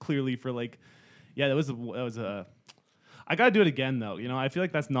think clearly for like, yeah, that was a. I gotta do it again though. You know, I feel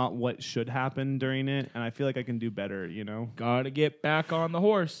like that's not what should happen during it, and I feel like I can do better. You know, Gotta get back on the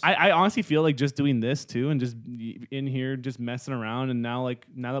horse. I honestly feel like just doing this too, and just in here, just messing around, and now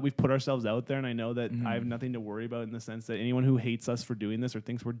that we've put ourselves out there, and I know that I have nothing to worry about in the sense that anyone who hates us for doing this or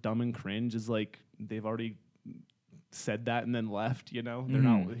thinks we're dumb and cringe is like they've already said that and then left. You know, they're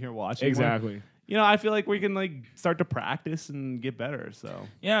not here watching. Exactly. You know, I feel like we can like start to practice and get better. So.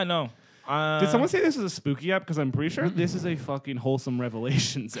 Yeah, no. Did someone say this is a spooky app? Because I'm pretty sure this is a fucking wholesome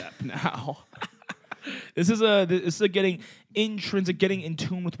revelations app now. This is a getting intrinsic, getting in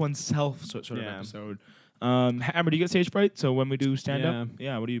tune with oneself sort of Yeah. episode. Hammer, do you get stage fright? So when we do stand up,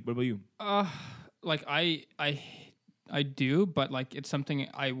 yeah. What about you? Like I do, but like it's something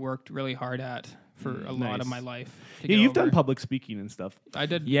I worked really hard at for a lot of my life. to Yeah, get you've done over. public speaking and stuff. I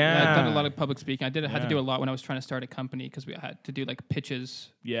did. Yeah. I've done a lot of public speaking. I had to do Yeah. a lot when I was trying to start a company because we had to do like pitches.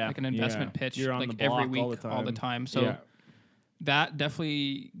 Yeah. Like an investment pitch. You're on like the every block week, all the time. So Yeah. that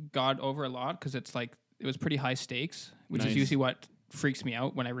definitely got over a lot because it's like it was pretty high stakes, which Nice. is usually what freaks me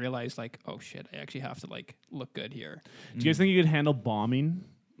out when I realize like, oh shit, I actually have to like look good here. Do you guys think you could handle bombing?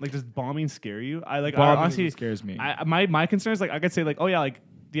 Like, does bombing scare you? I Bombing honestly scares me. My concern is like I could say like, oh yeah, like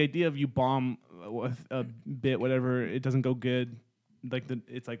the idea of you bomb with a bit, whatever, it doesn't go good. Like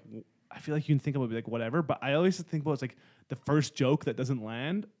it's like I feel like you can think about it like whatever, but I always think about it's like the first joke that doesn't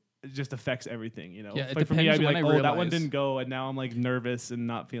land. It just affects everything, you know. Yeah, it like for me, depends I'd be when like, I oh, that one realize. didn't go, and now I'm like nervous and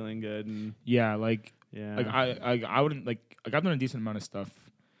not feeling good, and Yeah, like yeah, I wouldn't like I've done a decent amount of stuff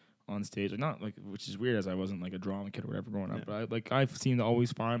on stage, like not like which is weird as I wasn't like a drama kid or whatever growing up, but I've seemed to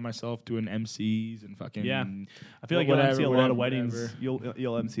always find myself doing MCs and fucking Yeah. I feel like you'll whatever, MC a lot whatever, of weddings. whatever.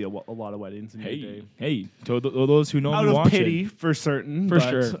 You'll MC a lot of weddings in your day. Hey, to those who know Out me of watching, pity, for certain, for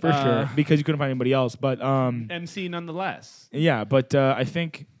but, sure, because you couldn't find anybody else. But MC nonetheless. yeah, but I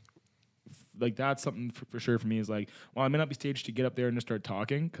think like that's something for sure for me is like, well, I may not be staged to get up there and just start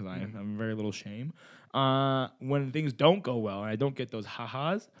talking because I'm very little shame. When things don't go well and I don't get those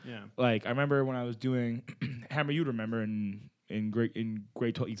ha-has, Yeah. like I remember when I was doing Hammer, you'd remember in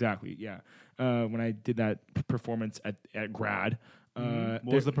grade 12, exactly, yeah. When I did that performance at grad. What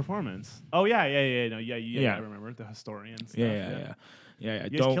was the performance? Oh yeah. Yeah. I remember the historian stuff. Yeah. You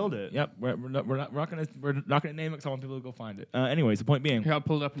guys killed it. Yep, we're not gonna name it because I want people to go find it. Anyways, the point being, Here, I'll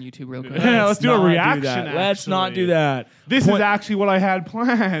pull it up on YouTube real quick. Yeah, let's do a not reaction. that. Let's not actually. do that. This Point- is actually what I had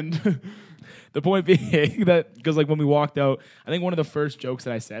planned. The point being that because like when we walked out, I think one of the first jokes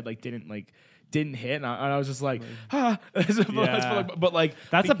that I said like didn't hit, and I was just like, Yeah. but like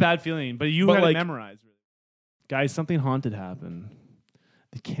That's a bad feeling, but you But, had like- it memorized. Guys, something haunted happened.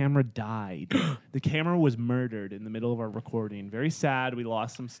 The camera died. The camera was murdered in the middle of our recording. Very sad. We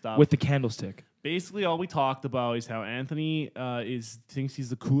lost some stuff. with the candlestick. Basically, all we talked about is how Anthony thinks he's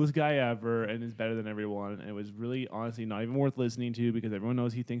the coolest guy ever and is better than everyone. And it was really, honestly, not even worth listening to because everyone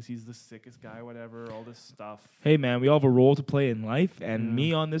knows he thinks he's the sickest guy, whatever, all this stuff. Hey man, we all have a role to play in life, and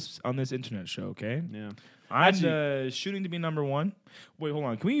me on this internet show. Okay, Yeah. I'm shooting to be number one. Wait, hold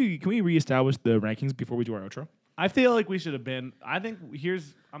on. Can we reestablish the rankings before we do our outro? I feel like we should have been. I think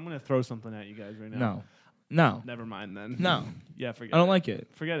I'm gonna throw something at you guys right now. No. Never mind then. No. Yeah, forget. I don't it. like it.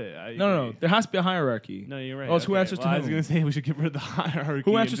 Forget it. No. There has to be a hierarchy. No, you're right. Oh, it's who answers to I was whom. gonna say we should get rid of the hierarchy.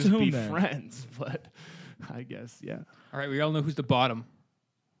 Who and answers to just whom, be then? friends, but I guess yeah. All right, we all know who's the bottom.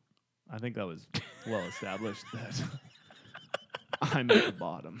 I think that was well established that I'm at the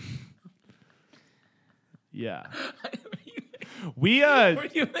bottom. Yeah. We Were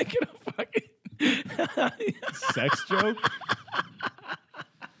you making a fucking sex joke?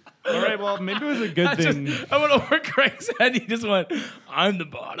 All right, well, maybe it was a good thing. I went over Craig's head. He just went, I'm the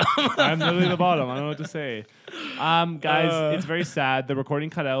bottom. I'm literally the bottom. I don't know what to say. Guys, it's very sad. The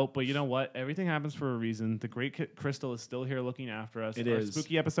recording cut out, but you know what? Everything happens for a reason. The great Crystal is still here looking after us. It Our is.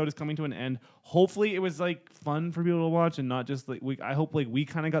 spooky episode is coming to an end. Hopefully, it was like fun for people to watch and not just like I hope like we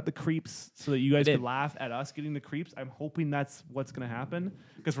kind of got the creeps so that you guys It could did. laugh at us getting the creeps. I'm hoping that's what's going to happen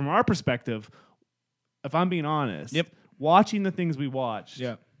because from our perspective, if I'm being honest, watching the things we watched,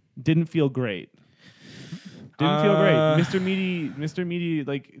 didn't feel great. Didn't feel great. Mr. Meaty,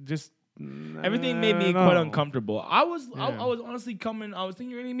 like just Everything made me quite uncomfortable. I was Yeah. I was honestly coming. I was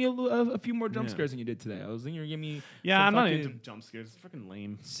thinking you're gonna give me a few more jump Yeah. scares than you did today. I was thinking you're gonna give me. Yeah, some I'm not fucking- into jump scares. It's freaking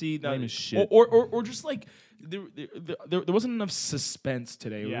lame. See that Lame as shit. or just like there wasn't enough suspense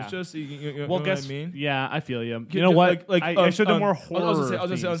today. It Yeah. was just you Well, know guess what I mean. yeah, I feel you. You know what? I should have more horror. I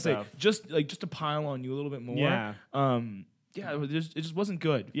was gonna say stuff. just to pile on you a little bit more. Yeah. Yeah, it just wasn't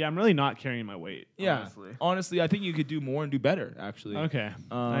good. Yeah, I'm really not carrying my weight. Yeah, honestly, I think you could do more and do better. Actually, Okay,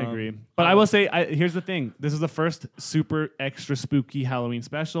 I agree. But I will say, here's the thing: this is the first super extra spooky Halloween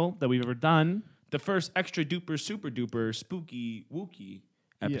special that we've ever done. The first extra duper super duper spooky wookie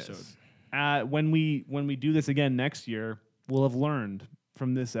episode. Yes. When we do this again next year, we'll have learned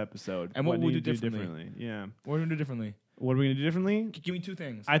from this episode. And what will we need do to differently? Yeah. What are we gonna do differently? What are we gonna do differently? Give me two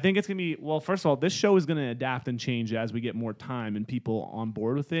things. I think it's gonna be first of all, this show is gonna adapt and change as we get more time and people on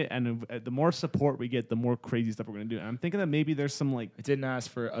board with it. And the more support we get, the more crazy stuff we're gonna do. And I'm thinking that maybe there's some like I didn't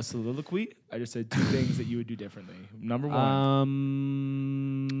ask for a soliloquy. I just said two things that you would do differently. Number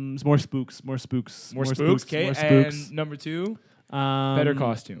one, more spooks, more spooks. Okay, more spooks. and number two, better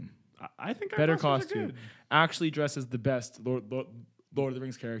costume. I think our Better costumes are costume. good. Actually dressed as the best Lord of the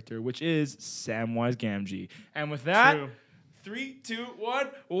Rings character, which is Samwise Gamgee. And with that, True. 3, 2, 1,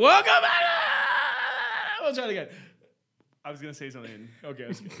 welcome back! We'll try it again. I was gonna say something.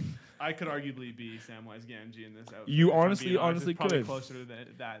 Okay. I could arguably be Samwise Gamgee in this outfit. You if I'm honestly- being honest. honestly It's probably could. closer to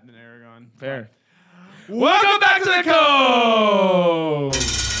that than Aragon. Fair. Welcome back to the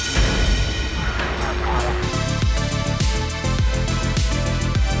code!